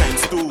zikiwa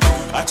times 2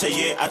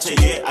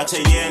 Acha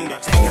yende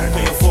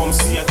Kaya form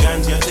si ya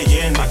ganji acha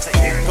yende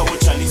Kawo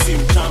chalisi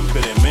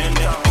mtampere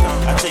mende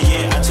Acha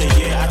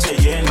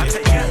yende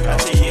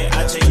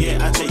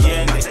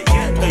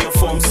Kaya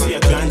form si ya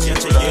ganji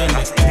acha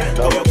yende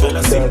Kawo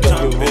galasi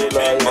mtampere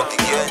mende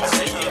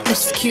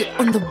SQ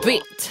on the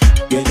beat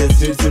Genje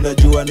streets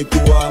unajua ni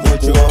kuwa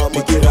mocho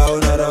Mikirao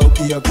na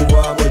rauki ya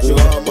kuwa mocho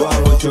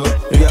Wa mocho,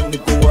 riang ni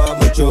kuwa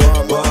mocho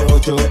Wa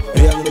mocho,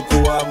 riang ni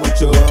kuwa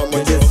mocho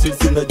Genje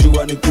streets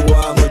unajua ni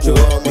kuwa mocho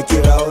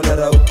Mikirao na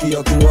rauki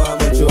ya kuwa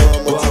mocho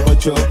Wa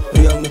mocho,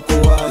 riang ni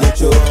kuwa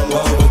mocho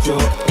Wa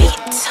mocho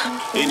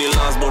Ini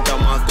last bota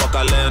mark kwa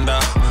kalenda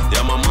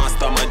Ya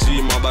mamasta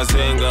maji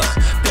mabazenga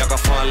Pia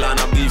kafala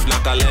na beef na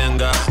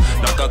kalenga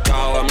Na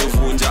kakao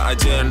amevunja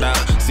agenda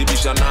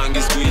Sibisha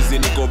nangi squeezy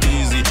niko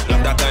busy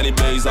Labda kani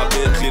bei za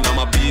Bentley na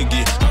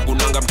mabigi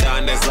Hakunanga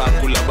mtane za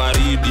kula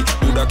baridi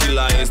Uda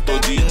kila esto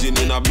jiji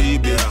nina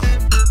bibi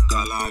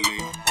Kalale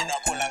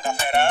Unakulanga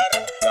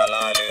Ferrari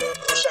Kalale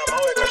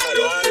Ushamawe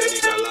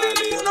kahalwani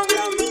Kalale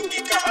Unongea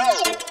mingi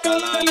kahao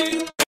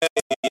Kalale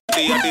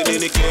Yati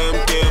nini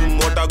kem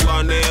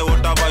Watagwane,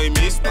 what have I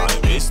missed?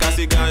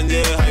 Kasi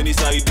ganje, haini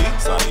saidi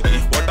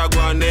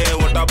Watagwane,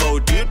 what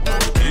about it?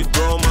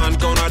 Bro man,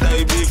 kauna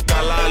dai beef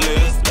kalale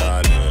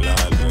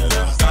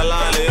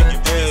Kalale,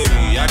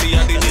 hey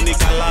Yati nini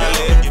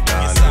kalale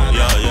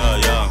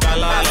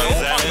Kalale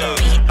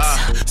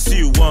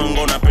Si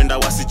wango napenda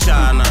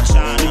wasichana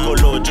Niko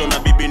lojo na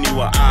bibi ni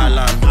wa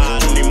Alan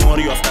Tuni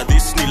mori after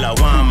this ni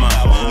lawama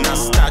Na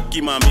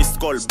staki ma missed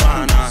call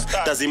bana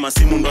Lazima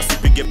simu ndo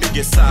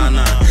asipige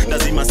sana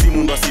Lazima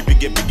simu ndo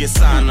asipige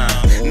sana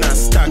Na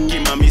staki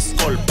ma missed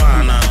call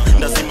bana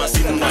Lazima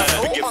simu ndo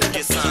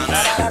asipige sana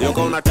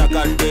Yoko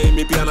unataka day,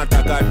 mi pia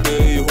nataka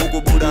day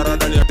Huku buda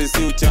rada ni ati si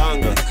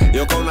uchanga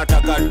Yoko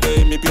unataka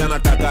day, mi pia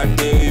nataka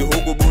day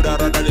Huku buda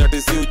rada ni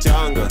ati si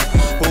uchanga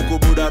Huku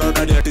buda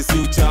rada ni ati si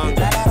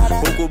uchanga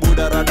Huku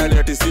buda rada ni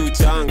ati si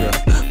uchanga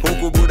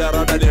Huku buda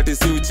rada ni ati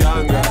si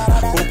uchanga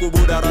Huku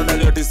buda rada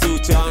ni ati si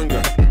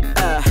uchanga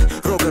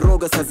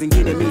Roga saa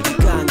zingine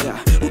mijikanga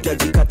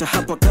Utajikata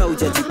hapa ka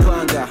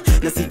ujajipanga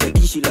Na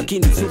sitadishi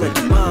lakini sura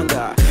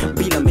dimanga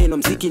Bila meno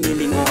mziki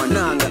nilingoa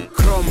nanga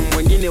Chrome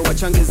wengine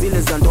wachange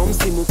zile za ndo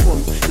msimu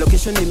form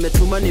Location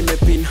nimetuma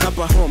nimepin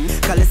hapa home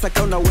Kalesa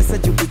ka unaweza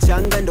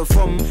jukuchanga ndo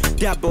form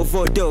Double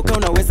vodo ka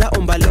unaweza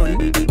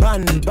ombalon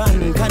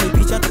Ban kani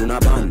picha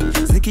tunaban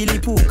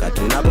Zikilipuka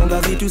tunabonga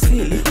vitu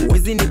sili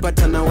Uwezi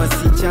nipata na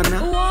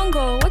wasichana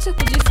Uongo, wacha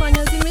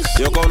kujifanya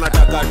zimeshika Yoko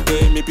unataka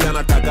day, mi pia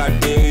nataka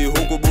day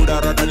Huku buda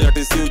rada ni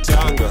ati si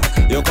uchanga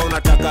Yoko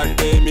unataka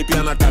day, mi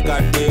pia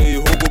nataka day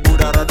Huku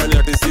buda rada ni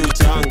ati si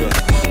uchanga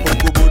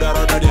Huku buda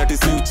rada ni ati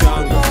si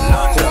uchanga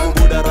Huku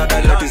buda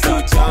rada ni ati si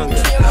uchanga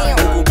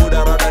Huku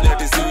buda rada ni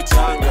ati si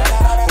uchanga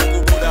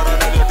Huku buda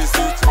rada ni ati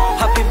si uchanga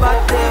Happy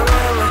birthday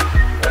wewe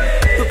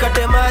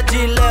Tukate maji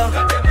leo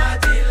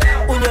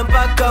Unywe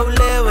mpaka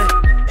ulewe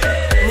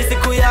Ni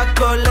siku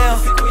yako leo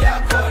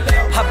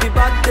Happy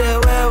birthday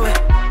wewe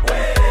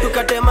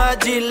Tukate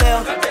maji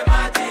leo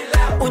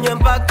Unywe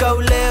mpaka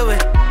ulewe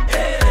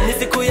Ni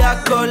siku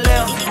yako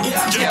leo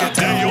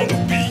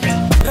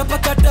Rapa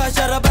kata,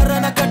 sharabara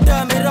na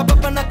kata Mera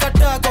papa na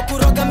kata, kwa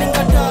kuroga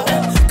mingata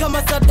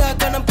Kama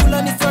sadaka na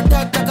mkula ni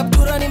sadaka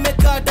Kaptura ni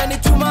mekata ni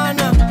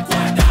chumana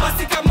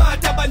Basi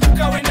kamata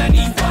banduka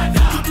wenani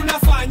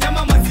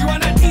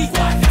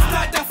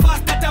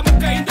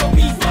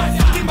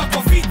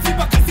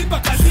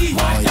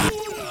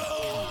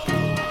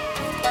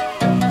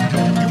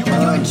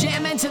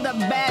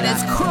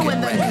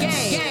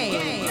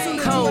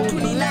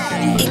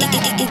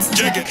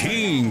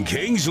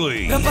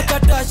Kingsley.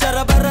 Napakata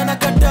sharabara na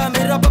kata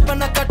mira papa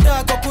na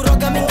kata kwa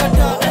kuroga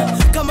mingata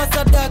kama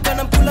sadaka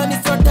na mkula ni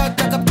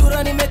sadaka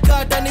kaptura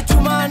nimekata ni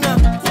chumana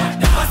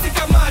basi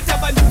kama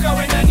atabanduka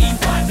we nani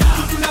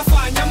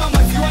tunafanya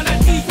mama ziwa na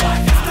tea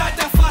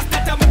start fast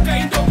atamuka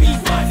indomi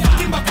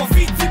timba kwa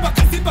fiti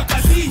baka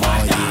kazi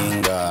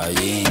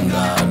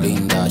Yinga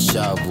linda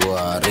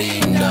shabwa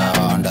rinda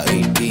under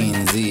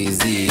 18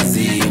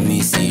 zizi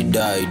misi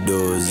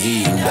daido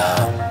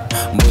zinda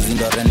mbuzi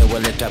ndo rende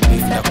waleta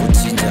beef na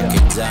kuchinja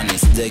kijani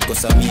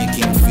sijaikosa mie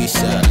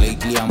Kingfisher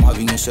lately I'm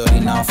having a shorty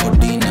now for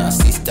dinner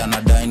sister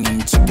na dine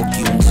mchipo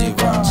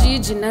kiunjiva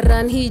Gigi na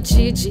run hii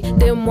jiji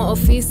demo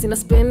ofisi na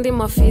spendi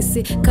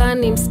mafisi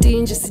kani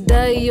mstinji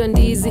sidai hiyo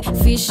ndizi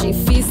fishi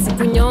fisi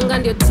kunyonga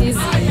ndio tizi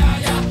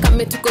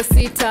kame tuko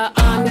sita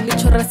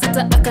nilichora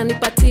sita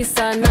akanipa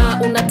tisa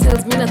na una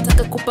tells mi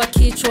nataka kupa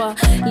kichwa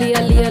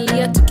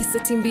lia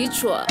tukiseti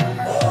mbichwa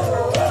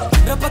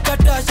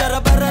Napakata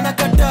sharabara na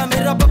kata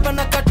mira papa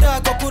na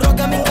kata kwa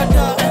kuroga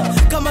mingata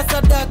kama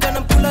sadaka na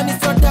mkula ni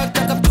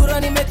sadaka kaptura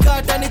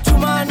nimekata ni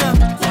chumana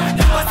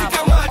basi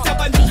kama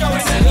atabanduka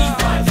we nani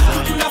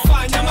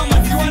tunafanya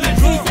mama ziwa na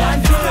tea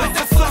start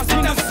fast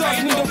na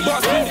sauce ndo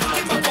boss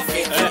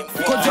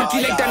Kojo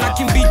kileta na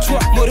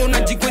kimbichwa moro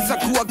unajikweza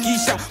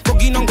kuwakisha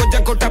Kogino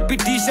ngoja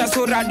kotapitisha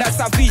sorada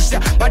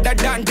safisha Bada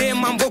dande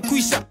mambo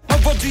kuisha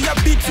Mavoju ya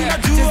beat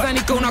unajua Cheza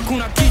nika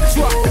unakuna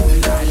kichwa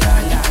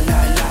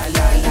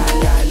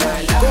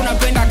Kona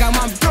penda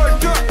kama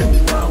mtoto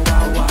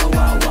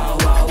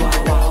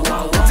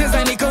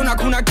Cheza nika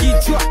unakuna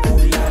kichwa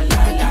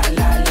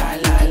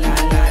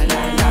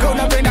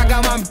Kona penda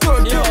kama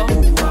mtoto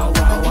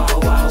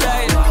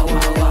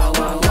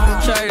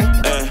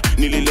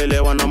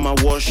Nililelewa na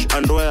mawash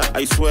underwear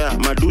I swear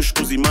madush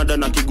kuzimada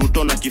na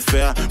kiguto na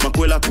kifea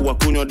makwela kuwa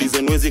kunywa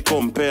dizenwezi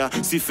compare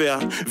si fair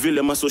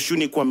vile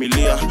masoshuni kwa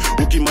milia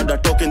ukimada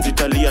tokens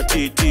italia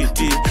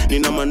TTT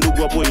nina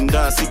mandugu hapo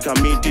indasi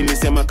kamiti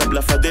nisema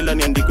kabla fadhela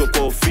niandikwe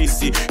kwa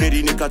ofisi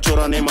heri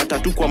nikachora na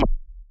matatu kwa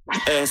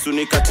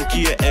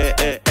sunikatikie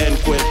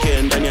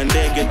nkweke ndani ya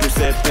ndege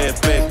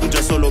tusepepe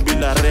kuja solo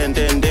bila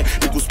rendende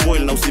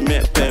nikuspoil na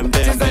usimepembe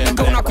Cheza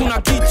nika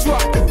unakuna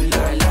kichwa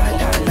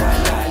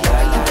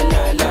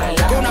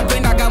Kona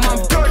penda kama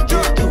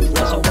mtoto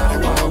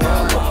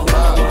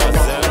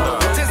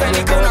Cheza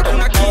nika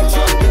unakuna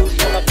kichwa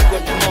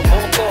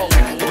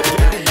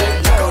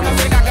Kona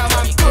penda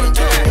kama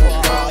mtoto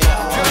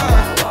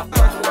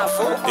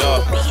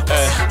Yo,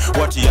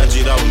 what ya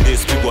jira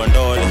undis pigwa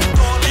ndole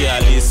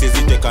Kialisi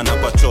zitekana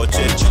kwa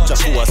choche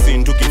Chafua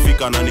sin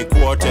tukifika na ni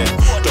kuote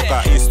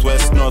Toka east,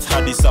 west, north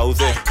hadi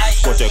south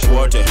Kote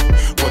kuote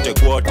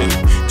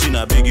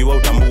Jina bigi wa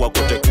utambua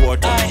kote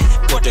kuote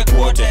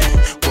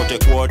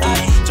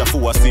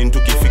Chafua sin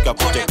tukifika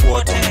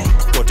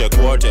kote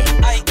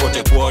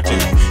kuote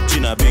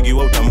Jina bigi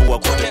wa utambua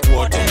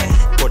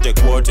kote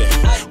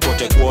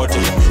kuote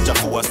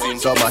Chafua sin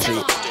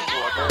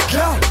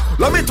Yeah,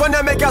 love it when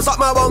you make you suck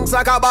my bones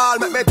like a ball.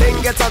 Make me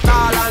think it's so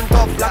tall and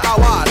tough like a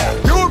wall.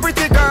 You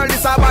pretty girl,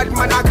 it's a bad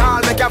man I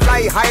call. Make you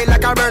fly high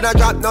like a bird, a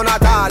drop none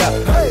at all.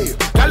 Hey,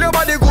 tell your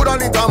body good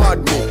on it, I'm at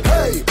me.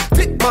 Hey,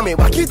 thick mommy,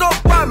 back it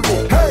up on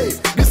me. Hey,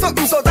 this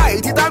something so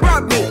tight, it a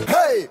grab me.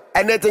 Hey,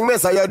 anything me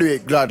say you do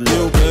it gladly.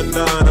 You bend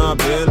down, I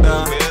bend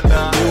down.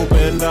 You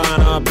bend down,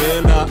 I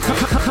bend down.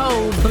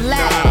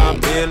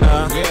 Codeblack.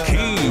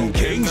 King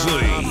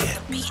Kingsley.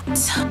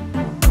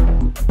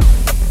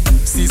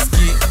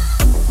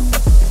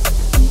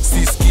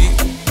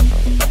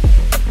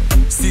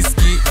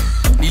 Siski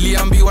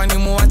niliambiwa ni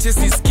muache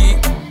siski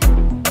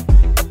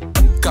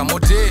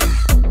Kamote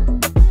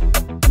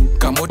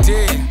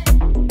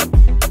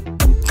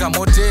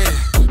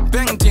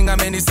Painting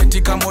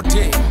ameniseti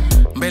kamote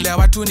mbele ya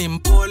watu ni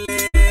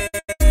mpole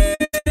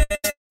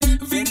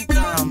very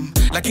calm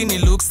lakini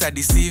looks are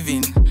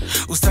deceiving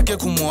usitake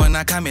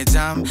kumuona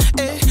kamejam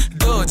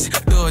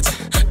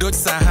dodge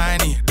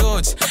sahani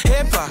dodge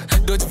hepa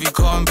dodge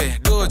vikombe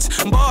dodge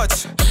mboch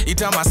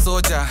ita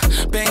masoja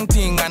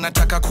painting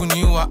anataka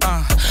kuniua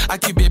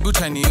akibebi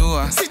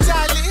utaniua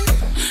sijali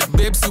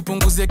babes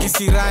upunguze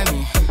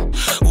kisirani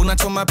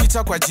unachoma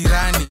picha kwa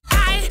jirani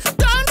I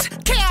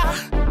don't care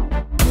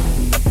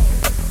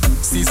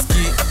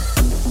Siski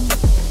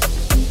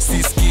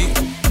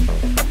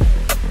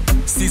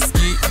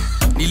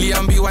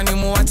niliambiwa ni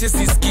muache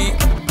siski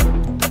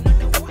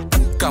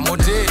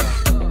Kamote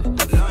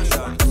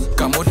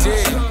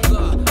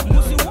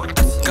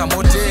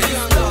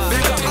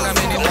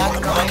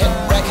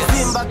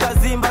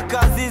Zimba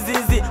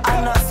kazizizi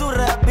ana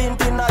sura ya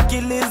binti na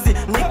kilizi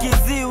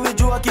nikiziwi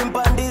jua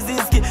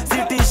kimpandiziski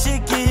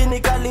sitishiki ni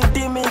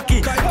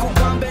kalitimiki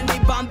kubambe ni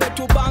bambe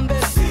tubambe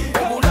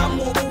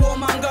obulamu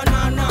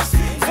buwomanganana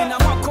zina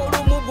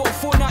makolu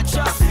mubufuna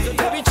cha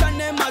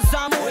ebichane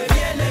mazamu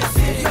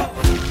ebyelezi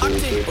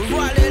ati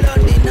rwalelo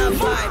nina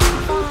vibe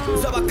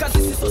z'abakazi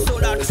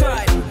sisosola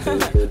tribe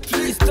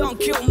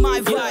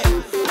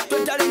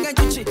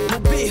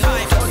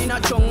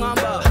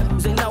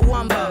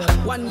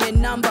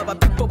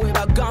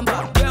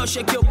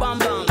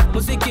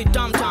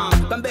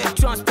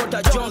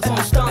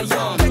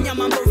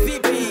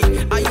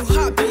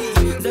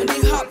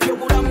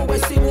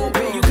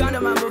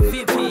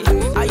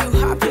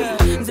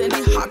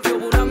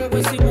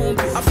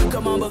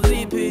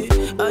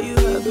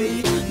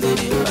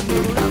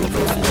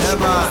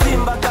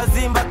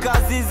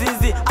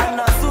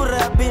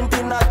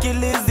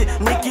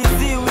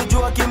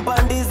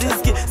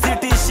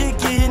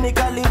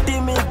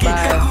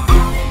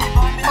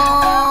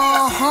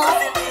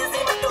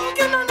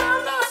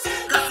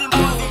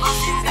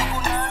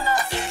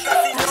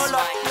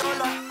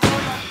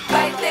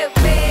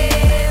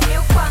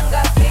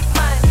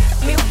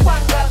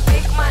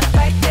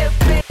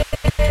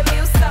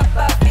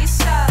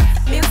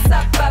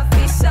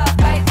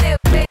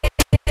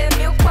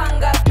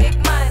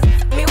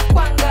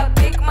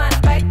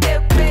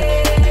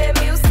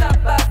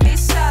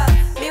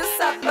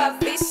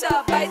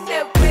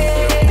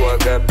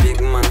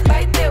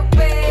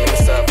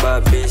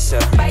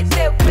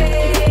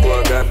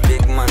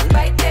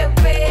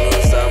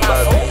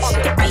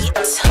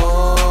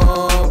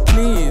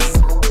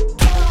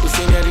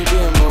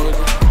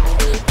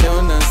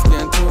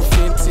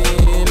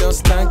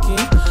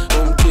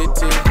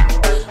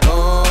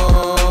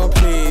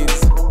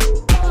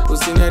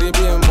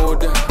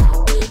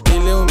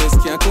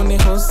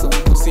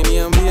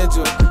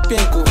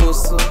pia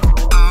kuhusu.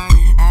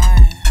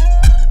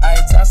 I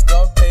just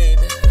got paid,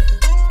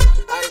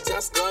 I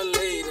just got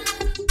laid.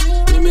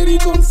 Nime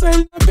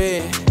reconcile na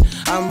be,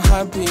 I'm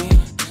happy.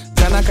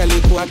 Jana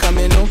kalikuwa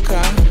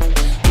kamenuka,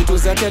 vitu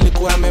zake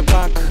alikuwa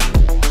amepack.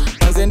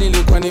 Manze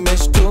nilikuwa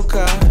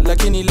nimeshtuka,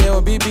 lakini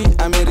leo bibi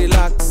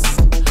amerelax.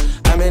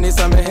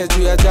 Amenisamehe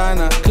juu ya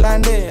jana,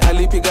 klande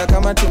alipiga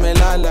kama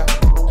tumelala.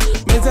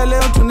 Meza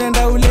leo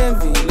tunenda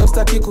ulevi, leo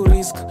staki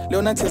kurisk,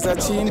 leo nacheza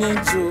chini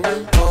juu.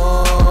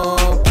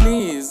 Oh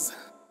please,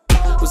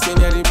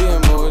 usiniharibie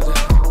mood.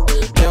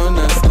 Leo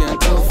nasikia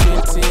tu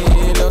fiti,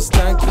 leo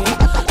staki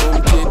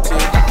umtiti.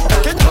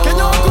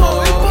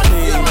 Oh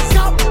please,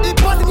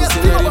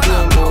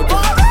 usiniharibie mood.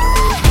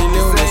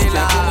 Leo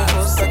nasikia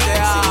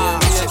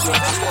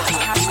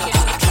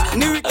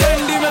ni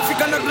weekend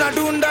imefika na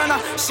tunadundana.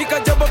 Shika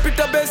jabo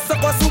pita besa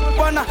kwa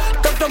supana.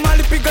 Tafuta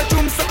mali piga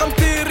chumsa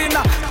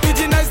kamtirina.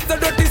 Piji na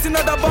istadoti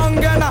sina da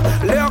bangana.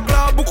 Leo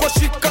klabu kwa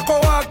shika kwa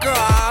waka.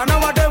 Na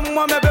mademu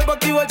wamebeba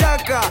kiwa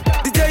jaka.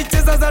 DJ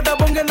cheza za da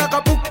bonge na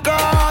kapuka.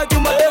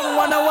 Jumademu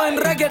wana wine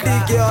reggae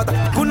digiota.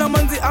 Kuna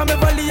manzi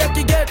amevalia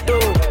kigeto.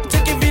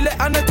 Cheki vile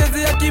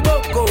anachezea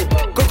kiboko.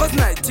 Kokos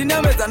night chini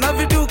ya meza na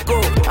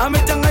vituko.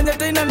 Amechanganya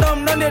tena ndo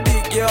mnani ya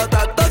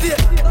digiota. Todie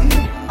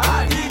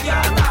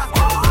Adigiota.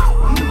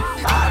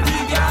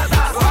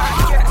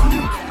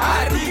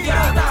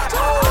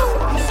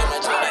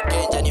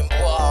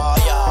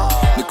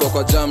 Niko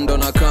kwa jam ndo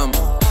na kam,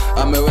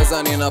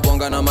 ameweza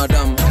ninabonga na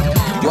madam.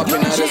 Wapi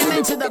na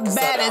Jamming to the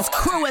baddest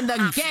crew in the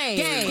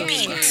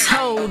game.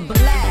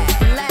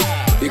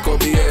 Codeblack. Iko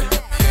bie,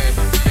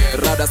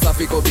 rada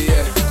safi iko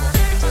bie.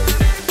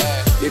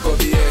 Iko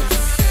bie,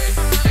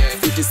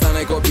 fiti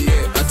sana iko bie.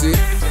 Ati,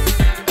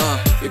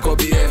 iko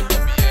bie,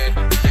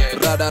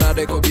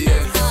 rada iko bie.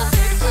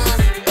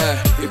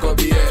 Iko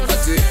bie,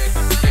 ati,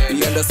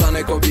 iende sana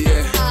iko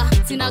bie.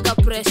 Sinaga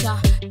pressure,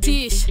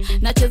 tish,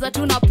 nacheza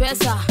tu na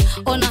pesa.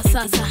 Ona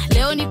sasa,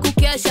 leo ni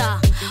kukesha.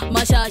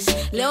 Mashash,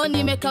 leo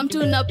nimekam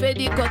tu na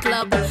pedi kwa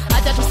club.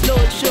 Acha tu slow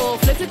show,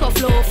 flexi kwa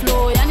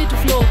flow, yani tu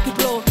flow,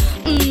 kiplo.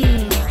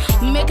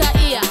 Mmeka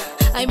ear,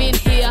 I mean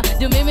here.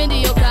 Du mimi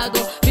ndiyo kago,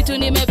 vitu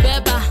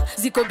nimebeba,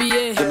 ziko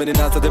bie. Demeni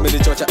nasa, demeni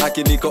chocha,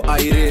 aki niko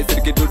aire.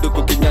 Siriki dudu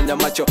kukinyanya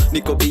macho,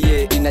 niko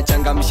bie.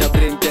 Inachangamisha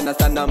brain tena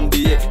sana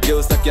mdie.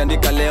 Geusa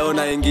kiandika leo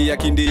na ingia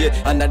kindie.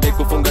 Anade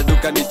kufunga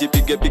duka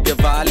nijipige pige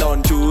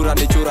valon. Chura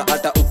ni chura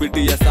hata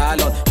upitie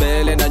salon.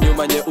 Mbele na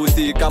nyuma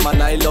nyeusi kama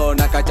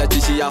nylon.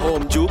 Akachachishia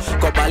home juu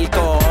kwa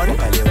balkon.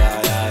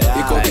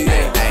 Iko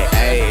bie,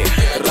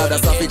 rada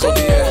safi iko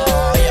bie.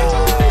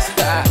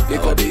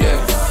 Iko bie.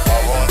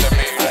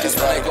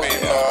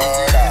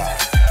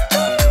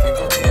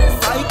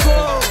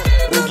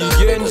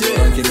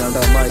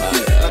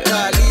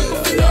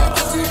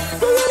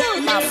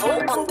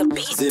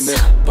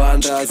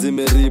 Zimepanda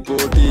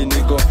zimeripoti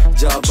niko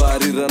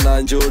jabarira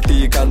na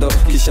njoti kando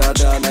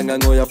kishada na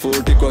ngango ya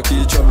 40 kwa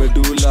kichwa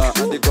medula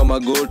hadi kwa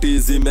magoti.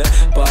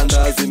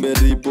 Zimepanda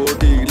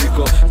zimeripoti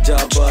niko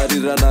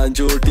jabarira na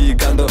njoti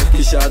kando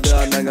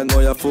kishada na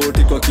ngango ya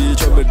 40 kwa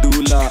kichwa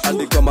medula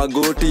hadi kwa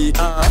magoti.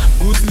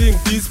 Gusling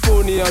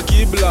tisponi ya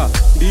kibla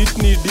dit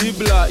ni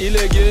dibla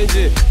ile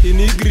genje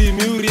inigri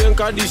miurien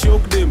kadi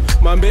shock them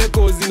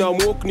mambeko zina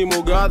mok ni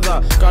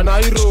mogadha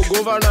Kanairo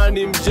governor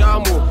ni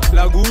mjamo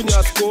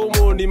Lagunya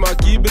skomo ni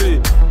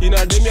makibre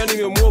inademia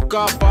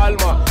nimemoka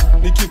palma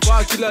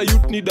nikipaa kila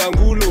youth ni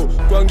dangulo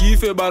kwa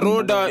ngife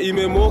baroda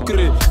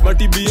imemokre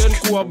matibien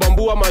kuwa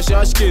bambua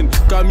mashashken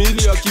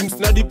kamili ya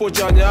kimsnadi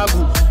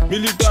pochanyagu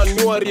militan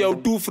nuari ya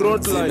utu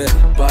frontline.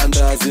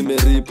 Zimepanda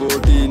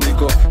zimeripoti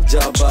niko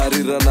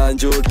jabarira na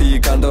njoti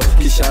kando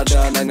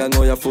kishada na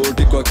ngango ya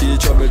 40 kwa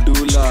kichwa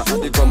medula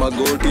hadi kwa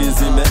magoti.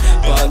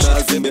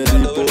 Zimepanda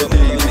zimeripoti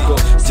niko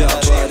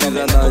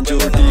jabarira na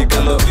njoti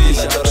kando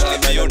kishada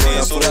na ngango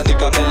ya 40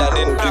 kwa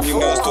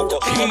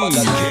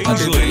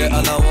Kingsley. Vile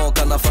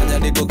anawoka nafanya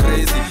niko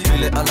crazy.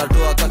 Vile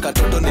anatoa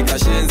kakatoto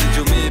nikashenzi.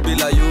 Jumi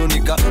bila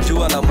unika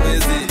jua na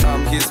mwezi.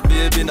 I'm his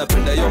baby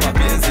napenda yo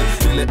mapenzi.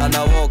 Vile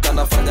anawoka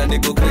nafanya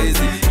niko crazy.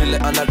 Vile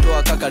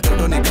anatoa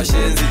kakatoto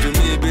nikashenzi.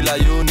 Jumi bila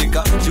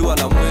unika jua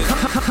na mwezi.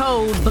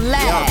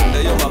 Codeblack. Napenda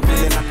yo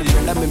mapenzi.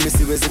 Nakupenda mimi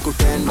siwezi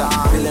kutenda.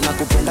 Vile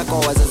nakupenda kwa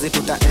wazazi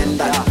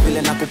tutaenda.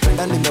 Vile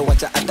nakupenda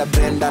nimewacha hata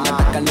Brenda.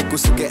 Nataka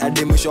nikusuke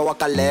hadi mwisho wa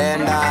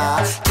kalenda.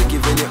 Cheki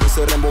venye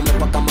usorembo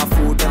umepaka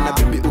mafuta. Na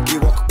bibi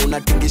ukiwalk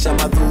unatingisha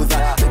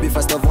madhudha. Baby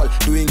first of all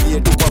tuingie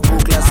tu kwa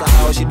bukla.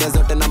 Sahau shida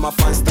zote na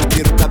mafans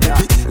tukiruka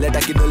baby. Leta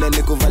kidole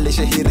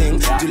nikuvalishe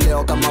hearing.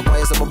 Juleo kama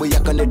boy sababu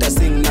yako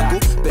nitasing.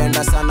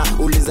 Nakupenda sana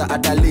uliza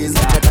hata Liz.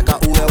 Nataka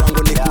uwe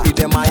wangu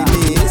nikuite my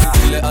miss.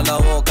 Vile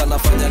anawoka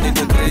nafanya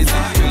niko crazy.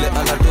 Vile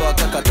anatoa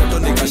kakatoto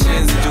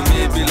nikashenzi.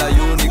 Jumi bila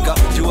unika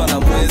jua na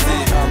mwezi.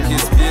 I'm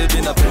his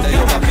baby napenda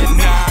yo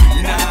mapenzi.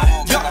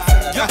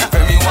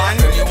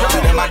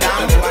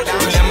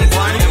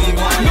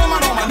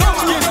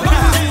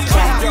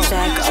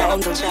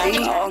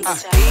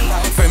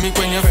 Femi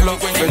kwenye flow,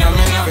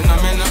 phenomena.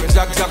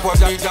 Jack kwa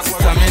beat,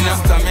 stamina.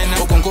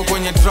 Okonko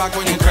kwenye track,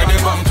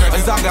 incredible.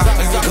 Zaga.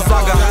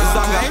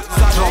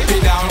 Drop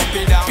it down,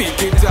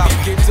 pick it up.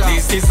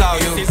 This is how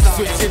you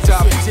switch it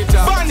up.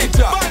 Burn it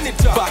up,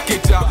 back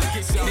it up.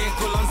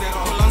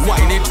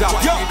 Wind it up.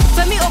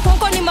 Femi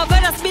Okonko ni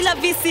maveras bila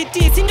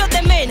VCT. Sindo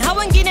the main, hao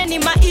wengine ni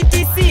ma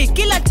ETC.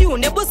 Kila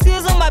tune, ebu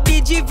sizo ma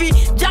BGV.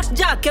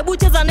 Jack, ebu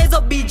cheza na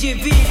hizo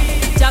BGV.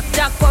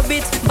 Jack kwa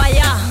beat,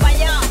 baya.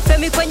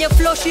 Femi kwenye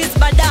flow, she's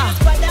bada.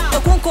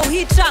 Okonko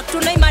hit track,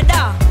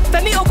 tunaimada.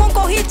 Femi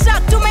Okonko hit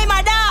track,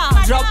 tumeimada.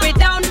 Drop it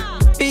down,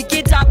 pick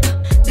it up.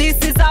 This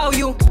is how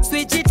you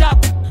switch it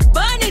up.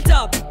 Burn it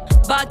up,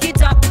 back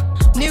it up.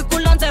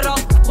 Nikulonze rock,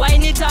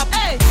 wind it up.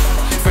 Hey.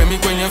 Femi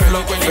kwenye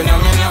flow,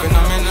 phenomena.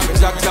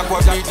 Jack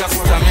kwa beat,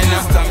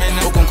 stamina.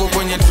 Okonko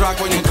kwenye track,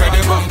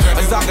 incredible.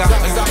 Zaga.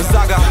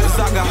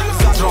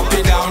 Drop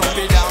it down,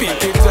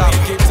 pick it up.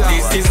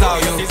 This is how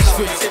you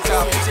switch it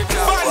up.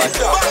 Burn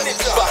it up,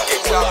 back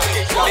it up.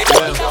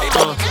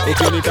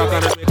 Ukinitaka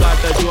na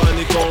mikata jua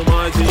niko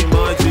maji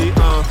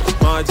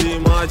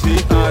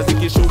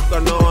zikishuka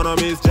naona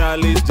miss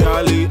jali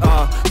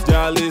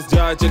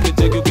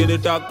cheki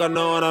ukinitaka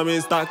naona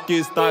miss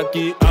staki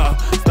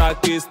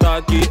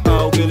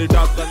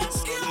ukinitaka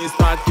miss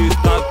staki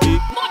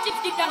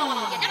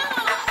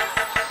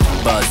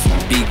Buzz,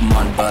 big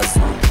man buzz,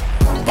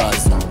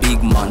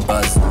 big man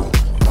buzz,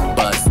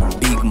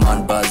 big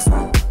man buzz,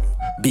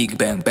 big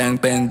bang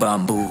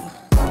bamboo,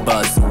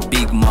 buzz,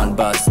 big man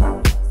buzz,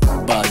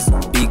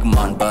 big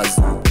man buzz,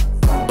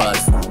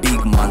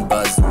 big man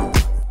buzz,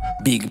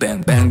 big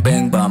bang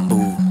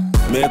bamboo.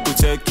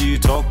 Mekucheki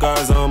toka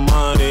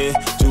zamani,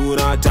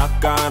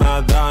 tunataka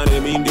nadhani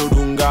mimi ndio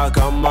dunga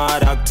kama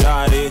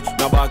daktari,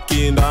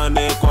 nabaki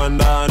ndani kwa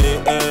ndani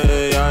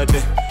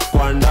yate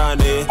kwa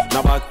ndani,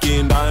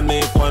 nabaki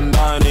ndani kwa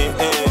ndani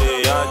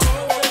yate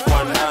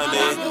kwa ndani.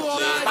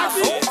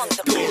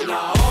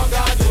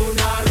 Tunaoga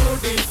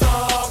tunarudi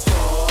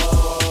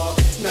soko,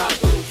 na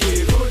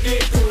tukirudi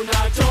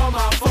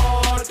tunachoma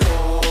foto.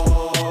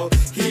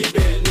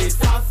 Hibeni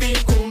safi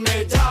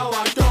kumejaa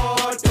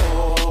watoto,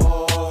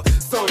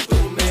 so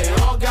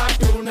tumeoga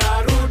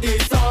tunarudi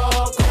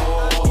soko,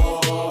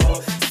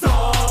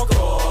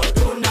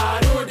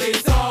 tunarudi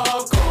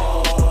soko,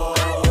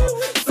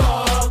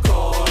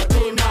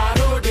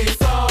 tunarudi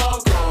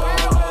soko,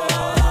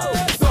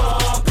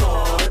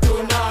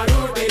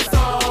 tunarudi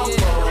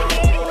soko.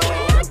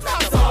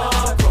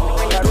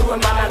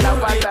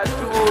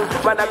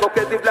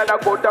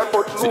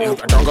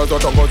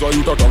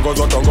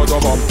 Utatangaza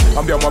mam,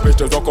 ambia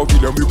mapeste zako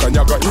vile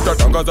mkanyaga.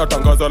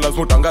 Utatangaza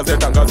lazima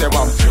tangaze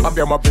mam,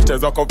 ambia mapeste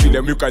zako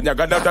vile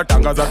mkanyaga.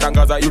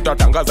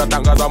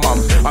 Utatangaza mam,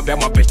 ambia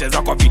mapeste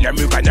zako vile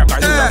mkanyaga.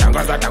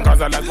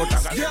 Utatangaza lazima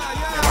tangaze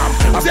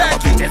mam, ambia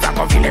mapeste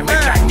zako vile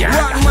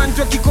mkanyaga. One man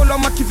joki kolo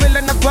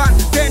makivela na van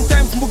 10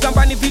 times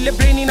mbugambani vile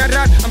brain na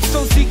run. I'm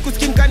so sick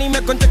uskinkani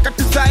mekonjeka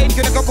to side.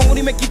 Kioneka kwangu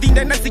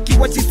nimekidinda na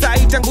sikiwa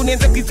chisai. Tangu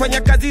nianze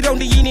kuifanya kazi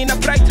raundi yini na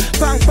bright.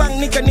 Pang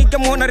nika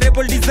muona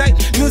rebel design.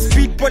 New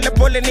speed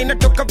pole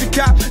ninatoka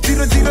vita.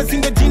 00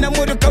 sindo jina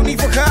moro kauni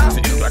kwa ha.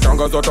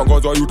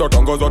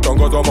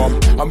 Utatangaza mam,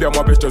 ambia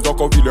mapeste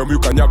zako vile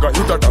mkanyaga.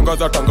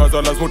 Utatangaza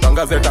lazima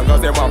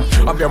tangaze mam,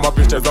 ambia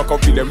mapeste zako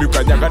vile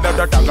mkanyaga.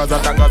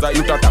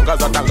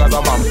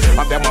 Utatangaza mam,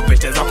 ambia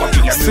mapeste zako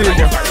vile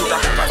mkanyaga.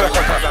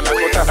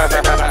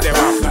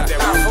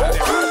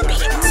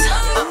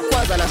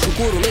 Kwanza na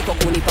shukuru niko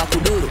kunipa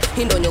kuduru.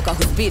 Hindo nyoka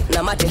huspit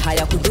na mate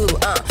haya kuduru.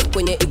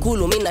 Kwenye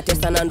ikulu mimi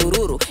natesa na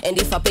ndururu. And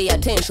if I pay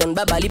attention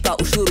baba lipa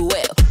ushuru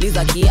weo.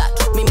 Liza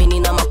kiatu mimi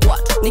nina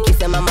makwatu.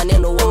 Nikisema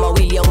maneno wa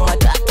mawili au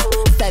matatu.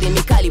 Stari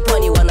mikali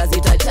pwani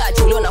wanazita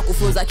chachu. Leo na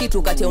kufunza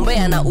kitu kati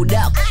umbea na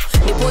udaku.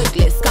 Ni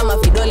pointless kama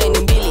vidole ni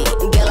mbili.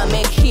 Ngela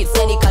make hits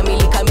yani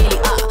kamili.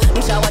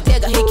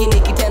 Nishawatega hiki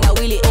nikitenda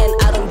willy. And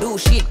I don't do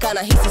shit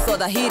kana hisi so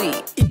dhahiri.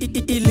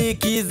 Ili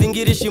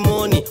kizingiri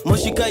shimoni,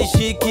 moshika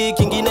ishiki,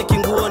 kingine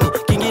kinguoni,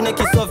 kingine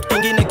kisoft,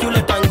 kingine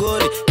kiule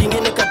tangori,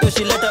 kingine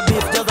katoshi leta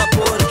beef jaza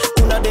pori.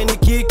 Kuna deni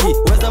kiki,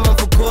 weza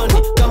mfukoni,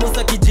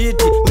 kamusa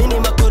kijiti, mini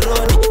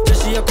makoroni,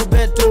 jeshi ya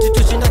kubet 20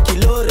 tushinda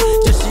kilori,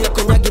 jeshi ya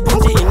konyagi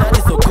bunji inani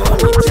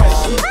sokoni.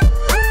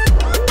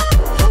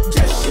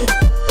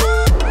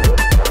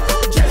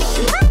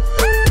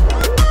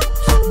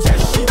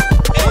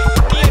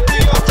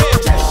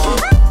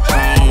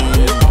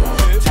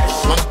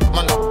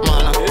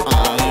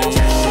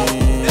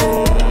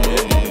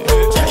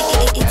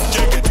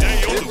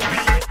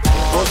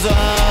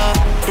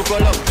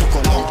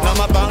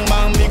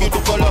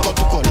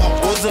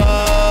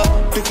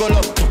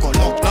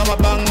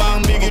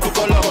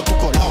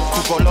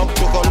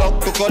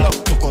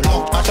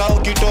 Hata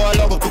ukitoa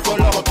logo tuko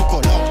logo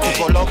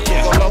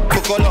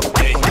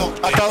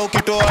hata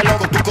ukitoa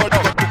logo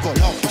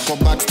tuko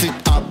backstreet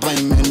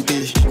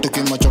appointment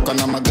tukimochoka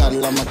na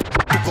magari ama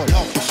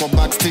tuko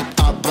backstreet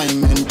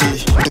appointment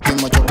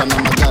tukimochoka na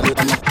magari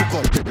ama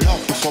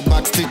tuko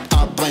backstreet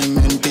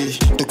appointment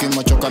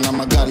tukimochoka na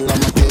magari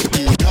ama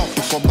teki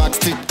tuko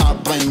backstreet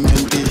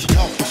appointment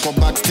tuko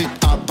backstreet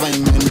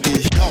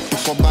appointment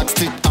tuko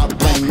backstreet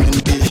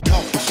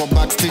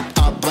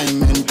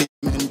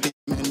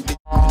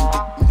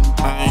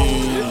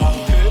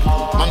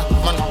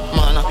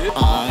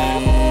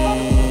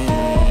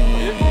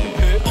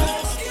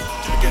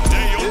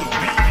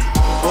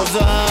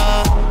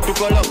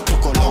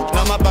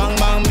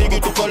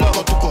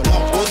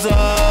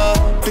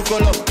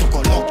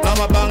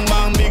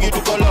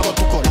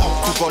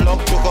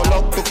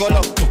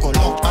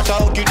tukolok hata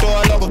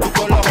ukitoa logo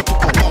tukolok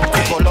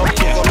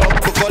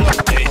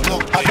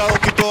hata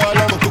ukitoa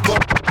logo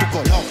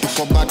tukolok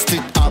tuko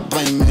backstreet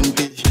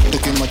appointment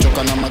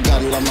tukimachoka na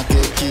magari la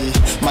makeki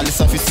mali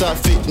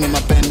safi ni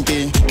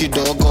mapendi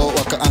kidogo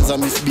wakaanza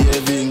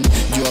misbehaving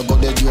jua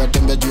gode jua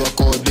tembe jua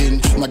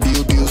coding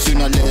madiu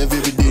sina levi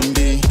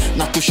vidindi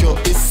na kushow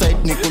east side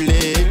ni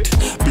kulate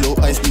blue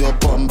eyes blue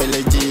pombe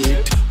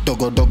legit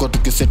dogo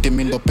tukiseti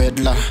mindo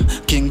pedla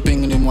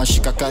kingping ni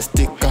mwashika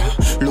kastika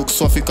look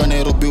swafika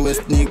Nairobi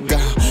West nigga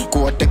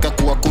kuwateka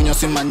kuwakunywa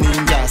sima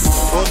ninjas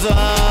oza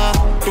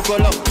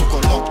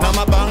tukolok na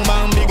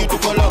mabang bigi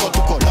tukolok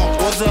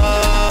oza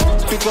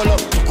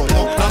tukolok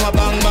na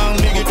mabang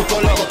bigi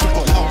tukolok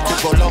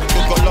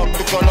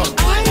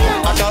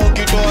hata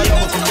ukitoa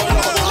logo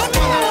tukolok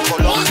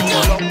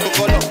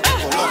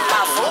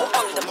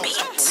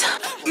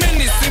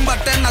mimi simba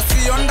tena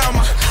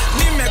siondama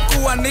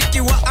nimekuwa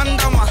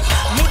nikiwaandama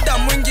muda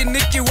mwingi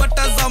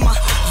nikiwatazama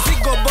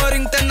zigo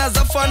boring tena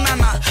za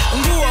fanana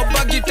nguo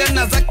bagi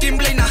tena za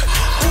kimblina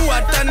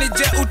uatani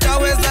je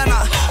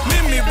utawezana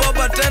mimi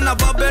boba tena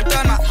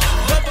babetana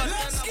baba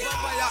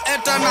ya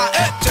etana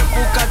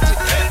chepukati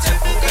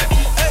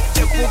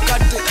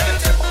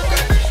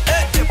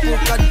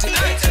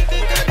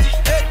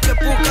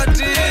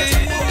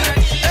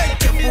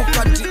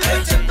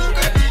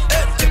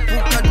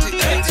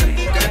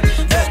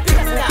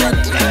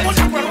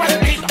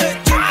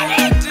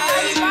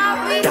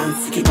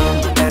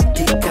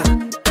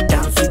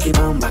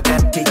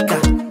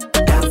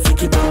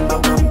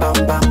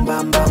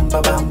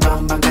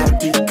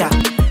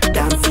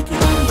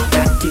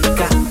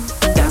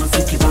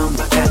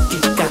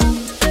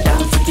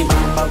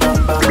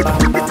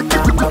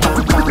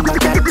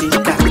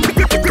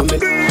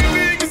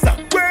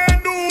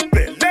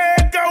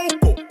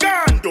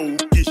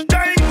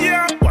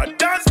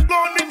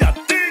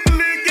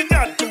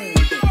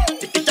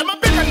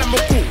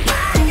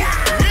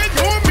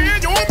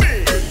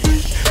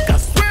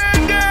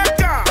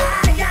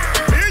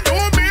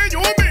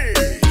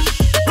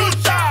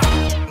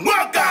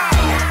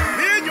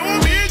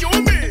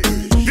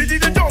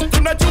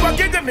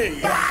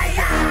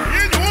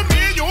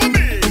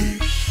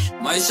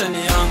Maisha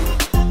ni yangu,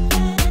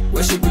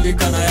 wewe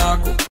shughulika na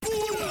yako.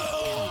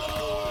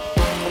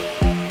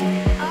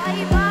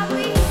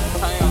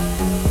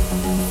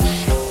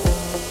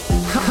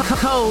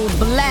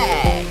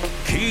 Codeblack.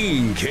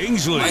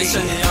 Kingsley. Maisha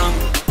ni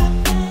yangu,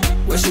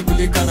 wewe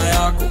shughulika na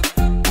yako.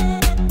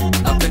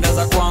 Napenda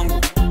za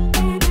kwangu,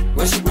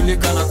 wewe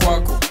shughulika na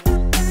kwako.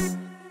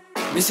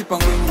 Mimi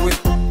sipangwe.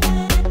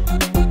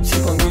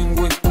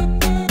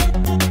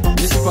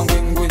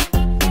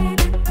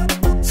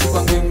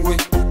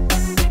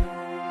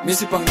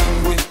 Missy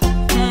Pangungwe,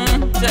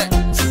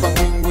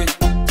 Sipangungwe,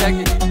 check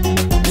it.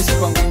 Missy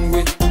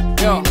Pangungwe,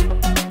 yo,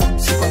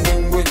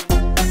 Sipangungwe.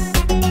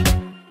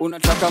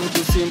 Unataka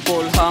mtu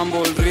simple,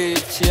 humble,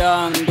 rich,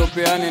 young, ndo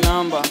peane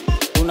namba.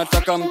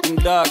 Unataka mtu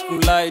mdark,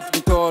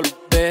 light, tall,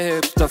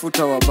 babe,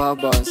 tafuta wa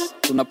babas.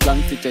 Tuna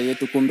plan feature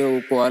yetu kumbe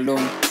uko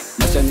alone.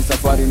 Maisha ni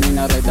safari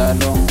mina ride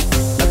along.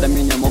 Labda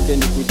mimi moke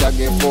ni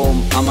kujage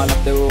home, ama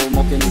labda wewe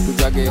moke ni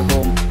kujage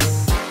home.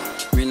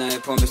 Mina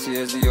pombe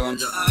siwezi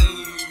onja.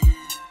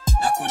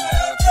 Nakuna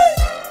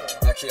yote,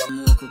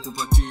 nakiamua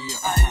kukupatia.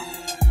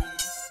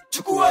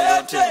 Chukua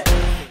yote.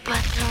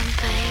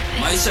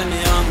 Maisha ni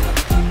yangu,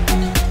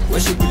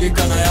 wewe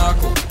shughulika na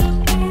yako.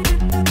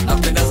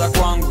 Napenda za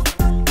kwangu,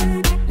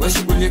 wewe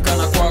shughulika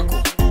na kwako.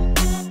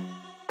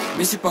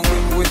 Mimi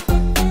sipangwe.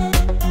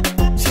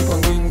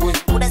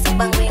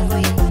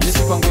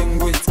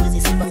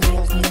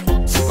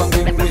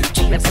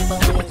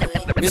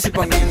 Missy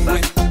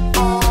Pangungwe.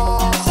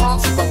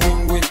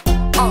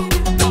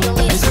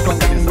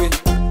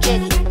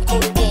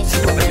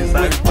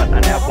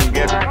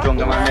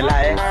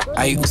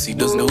 Ai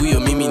usidozi ndo huyo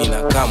mimi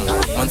nina kama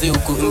manze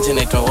huku nje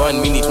naitwa 1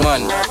 minute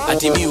man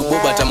ati mi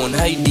uboba tamon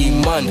high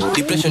demand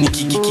depression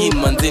ikikikin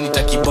manze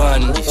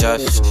nitakiban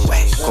kishash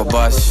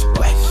kobash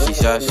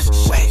kishash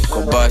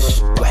kobash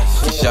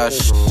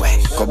kishash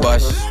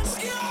kobash.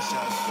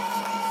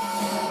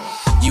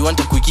 You want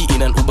a quickie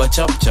in an Uber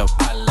chap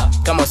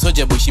kama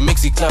soja boy she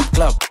makes it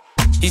clap.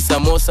 Hii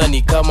samosa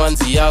ni kama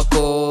nzi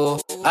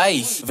yako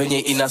ai venye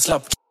ina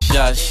slap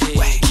kishash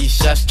kwa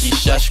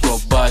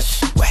bash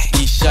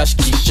kishash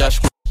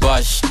kwa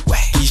bash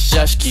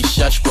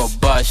kishash kwa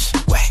bash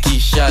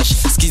kishash.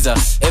 Skiza,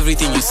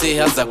 everything you say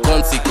has a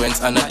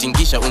consequence.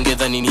 Anatingisha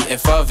ungedhani ni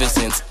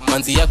effervescence.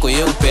 Manzi yako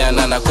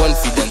yeupeana na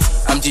confidence.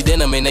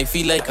 Amjidena man I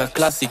feel like a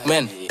classic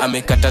man.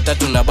 Amekata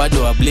tatu na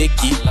bado wa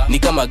bleki. Ni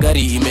kama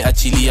gari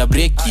imeachilia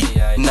breki.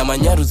 Na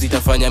manyaru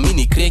zitafanya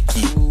mini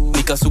kreki.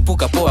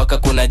 Nikasupuka poa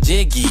kakona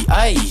jegi.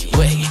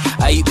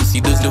 Ai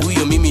usidozi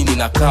huyo mimi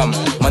nina kama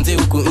manze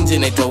huku nje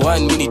naitwa 1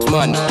 minute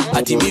man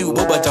ati mi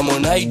uboba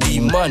tamon high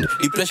demand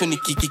depression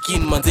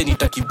ikikikin manze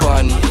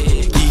nitakiban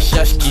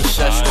kishash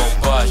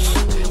kwa bash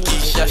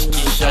kishash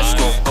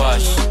kwa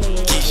bash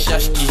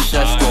kishash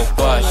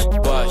kwa bash.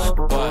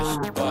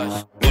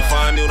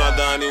 Nifani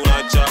unadhani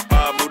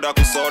unachapa buda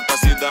kusota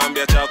si dhambi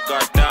dhambi ya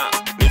chakata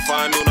ni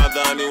fani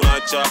unadhani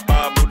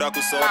unachapa buda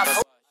kusota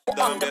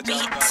dhambi ya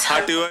chakata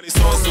hati we ni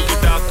sosu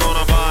kitaka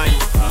unabai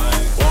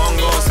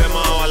wongo sema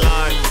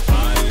walai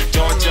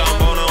chocha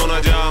mbona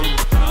unajam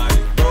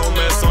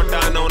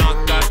umesota na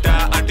unakata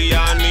hati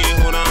yani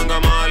hunanga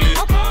mali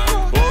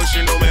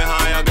ushinda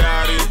umehaya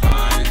gari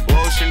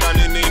ushinda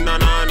nini na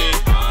nani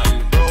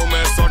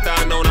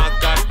umesota na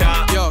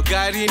unakata yo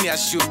gari ni ya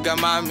sugar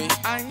mami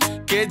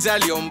keja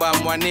aliomba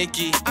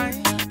mwaneki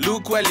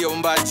Luku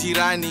aliomba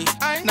jirani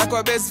na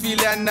kwa best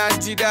vile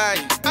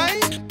anajidai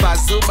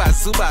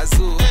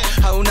bazu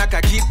hauna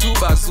kakitu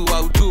bazu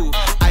au tu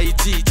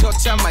IG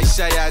chocha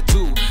maisha ya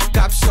juu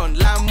caption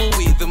lamu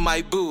with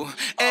my boo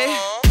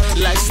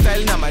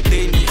lifestyle na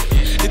madeni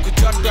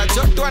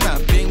nikujotwa na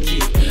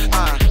benki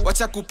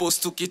wacha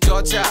kupost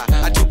ukichocha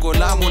atuko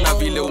lamu na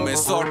vile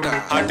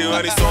umesota hadi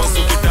wari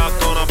sosu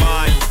kitaka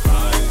unabai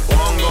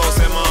wongo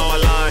sema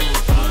walai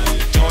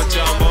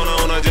chocha mbona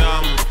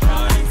unajam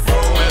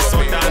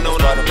umesota na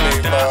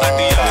unakata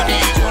hadi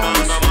yani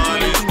unanga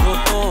mali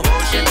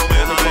ushinda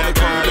umehaya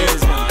gari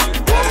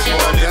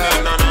ushinda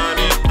nini na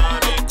nani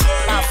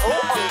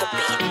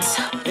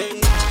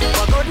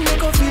Kwa God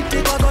niko fiti,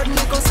 kwa God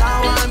niko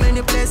sawa.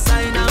 Many place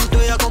aina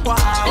mto yako kwa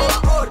hao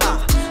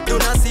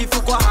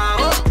tunasifu kwa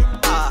hao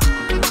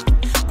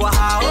kwa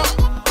hao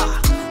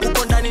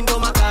uko ndani ndo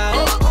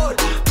makao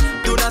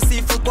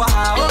tunasifu kwa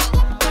hao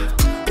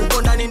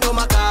uko ndani ndo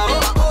makao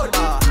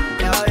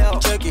yo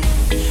check it.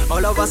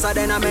 All of a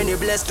sudden I'm many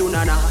blessed to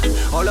nana.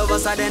 All of a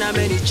sudden I'm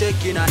many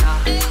checking nana.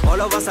 All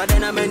of a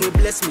sudden I'm many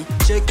bless me,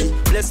 check it,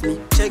 bless me,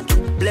 check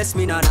it, bless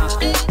me nana.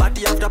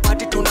 Party after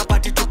party tuna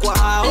party tu kwa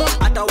hao.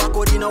 Hata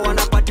wako dino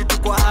wana party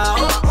tu kwa hao.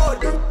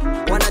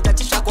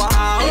 Wanajachisha kwa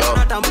hao.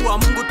 Natambua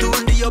Mungu tu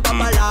ndio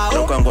baba lao.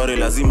 Toka ngware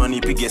lazima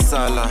nipige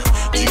sala.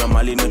 Juu ya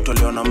mali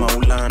netolewa na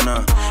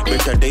Maulana.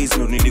 Better days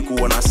ndo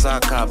nilikuwa na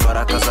saka.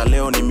 Baraka za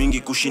leo ni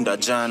mingi kushinda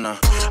jana.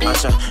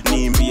 Acha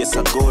niimbie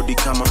sagodi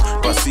kama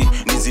basi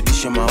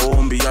nizidishe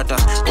maombi hata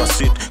kwa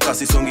street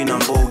kasi songi na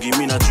mbogi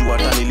mimi najua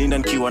atanilinda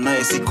nikiwa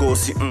naye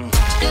sikosi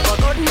Kwa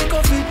God niko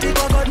fiti,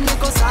 kwa God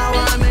niko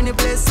sawa. Many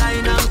place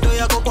aina mto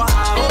yako kwa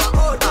hao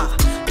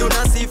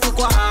tunasifu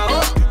kwa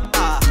hao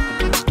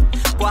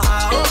kwa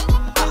hao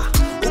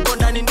uko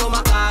ndani ndo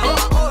makao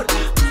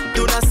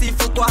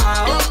tunasifu kwa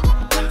hao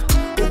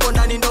uko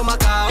ndani ndo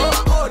makao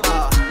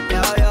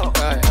yo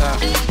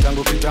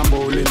tangu kitambo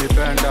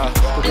ulinipenda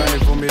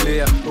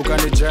ukanivumilia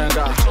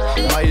ukanijenga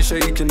maisha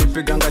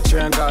ikinipiganga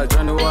chenga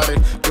January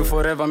to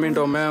forever mi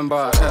ndo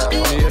member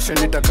nieshe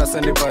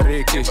nitakasa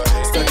nibariki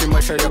staki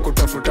maisha ya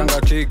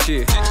kutafutanga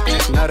kiki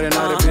nare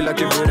bila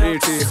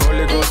kibiriti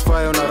Holy Ghost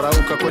fire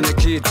unarauka kwenye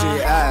kiti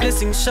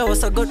blessing shower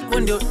sa God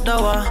ndio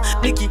dawa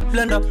niki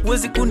blender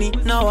wezi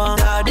kuninawa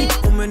daddy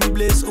umeni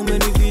bless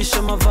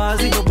umenivisha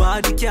mavazi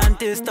nobody can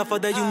taste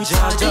after you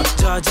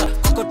jaja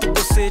kwako tuko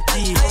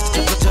seti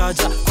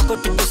jaja kwako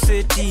tuko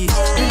seti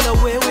bila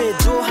wewe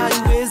jo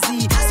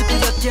haiwezi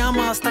siku ya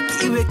kiyama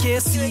staki iwe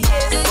kesi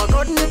kwa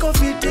God niko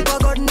fiti kwa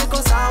God niko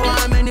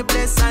sawa many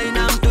bless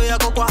aina mto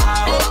yako kwa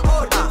hao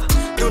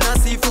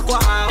tunasifu kwa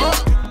hao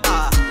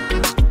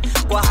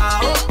kwa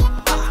hao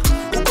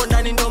uko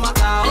ndani ndo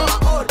makao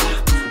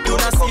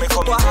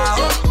tunasifu kwa hao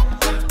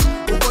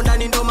uko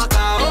ndani ndo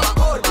makao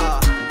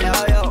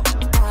yo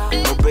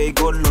obey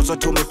God lozo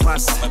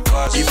tumepass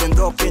even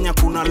though Kenya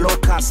kuna low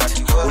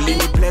caste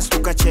ulini bless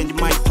tuka change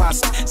my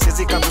past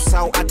siwezi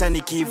kakusau hata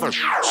nikiva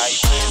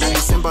na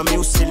December mi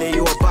usile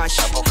your bash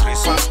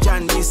fast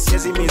January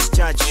siwezi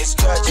misjudge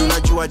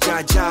tunajua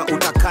jaja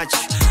utakach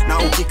na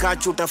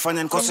ukikach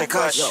utafanya nikose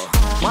cash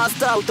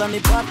master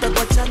utanipata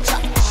kwa chacha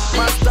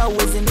master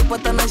uwezi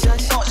nipata na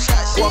shash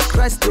kwa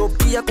Christ yo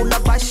pia kuna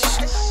bash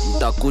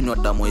mtakunywa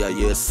damu ya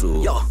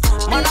Yesu yo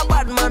man a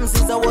bad man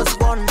since I was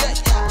born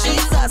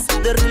Jesus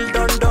the real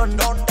don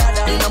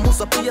nina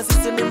Musa pia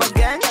sisi ni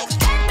magang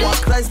kwa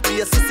Christ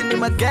pia sisi ni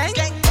magang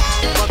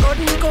kwa God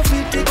niko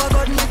fiti kwa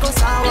God niko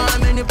sawa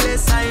many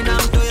place aina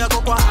mto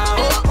yako kwa hao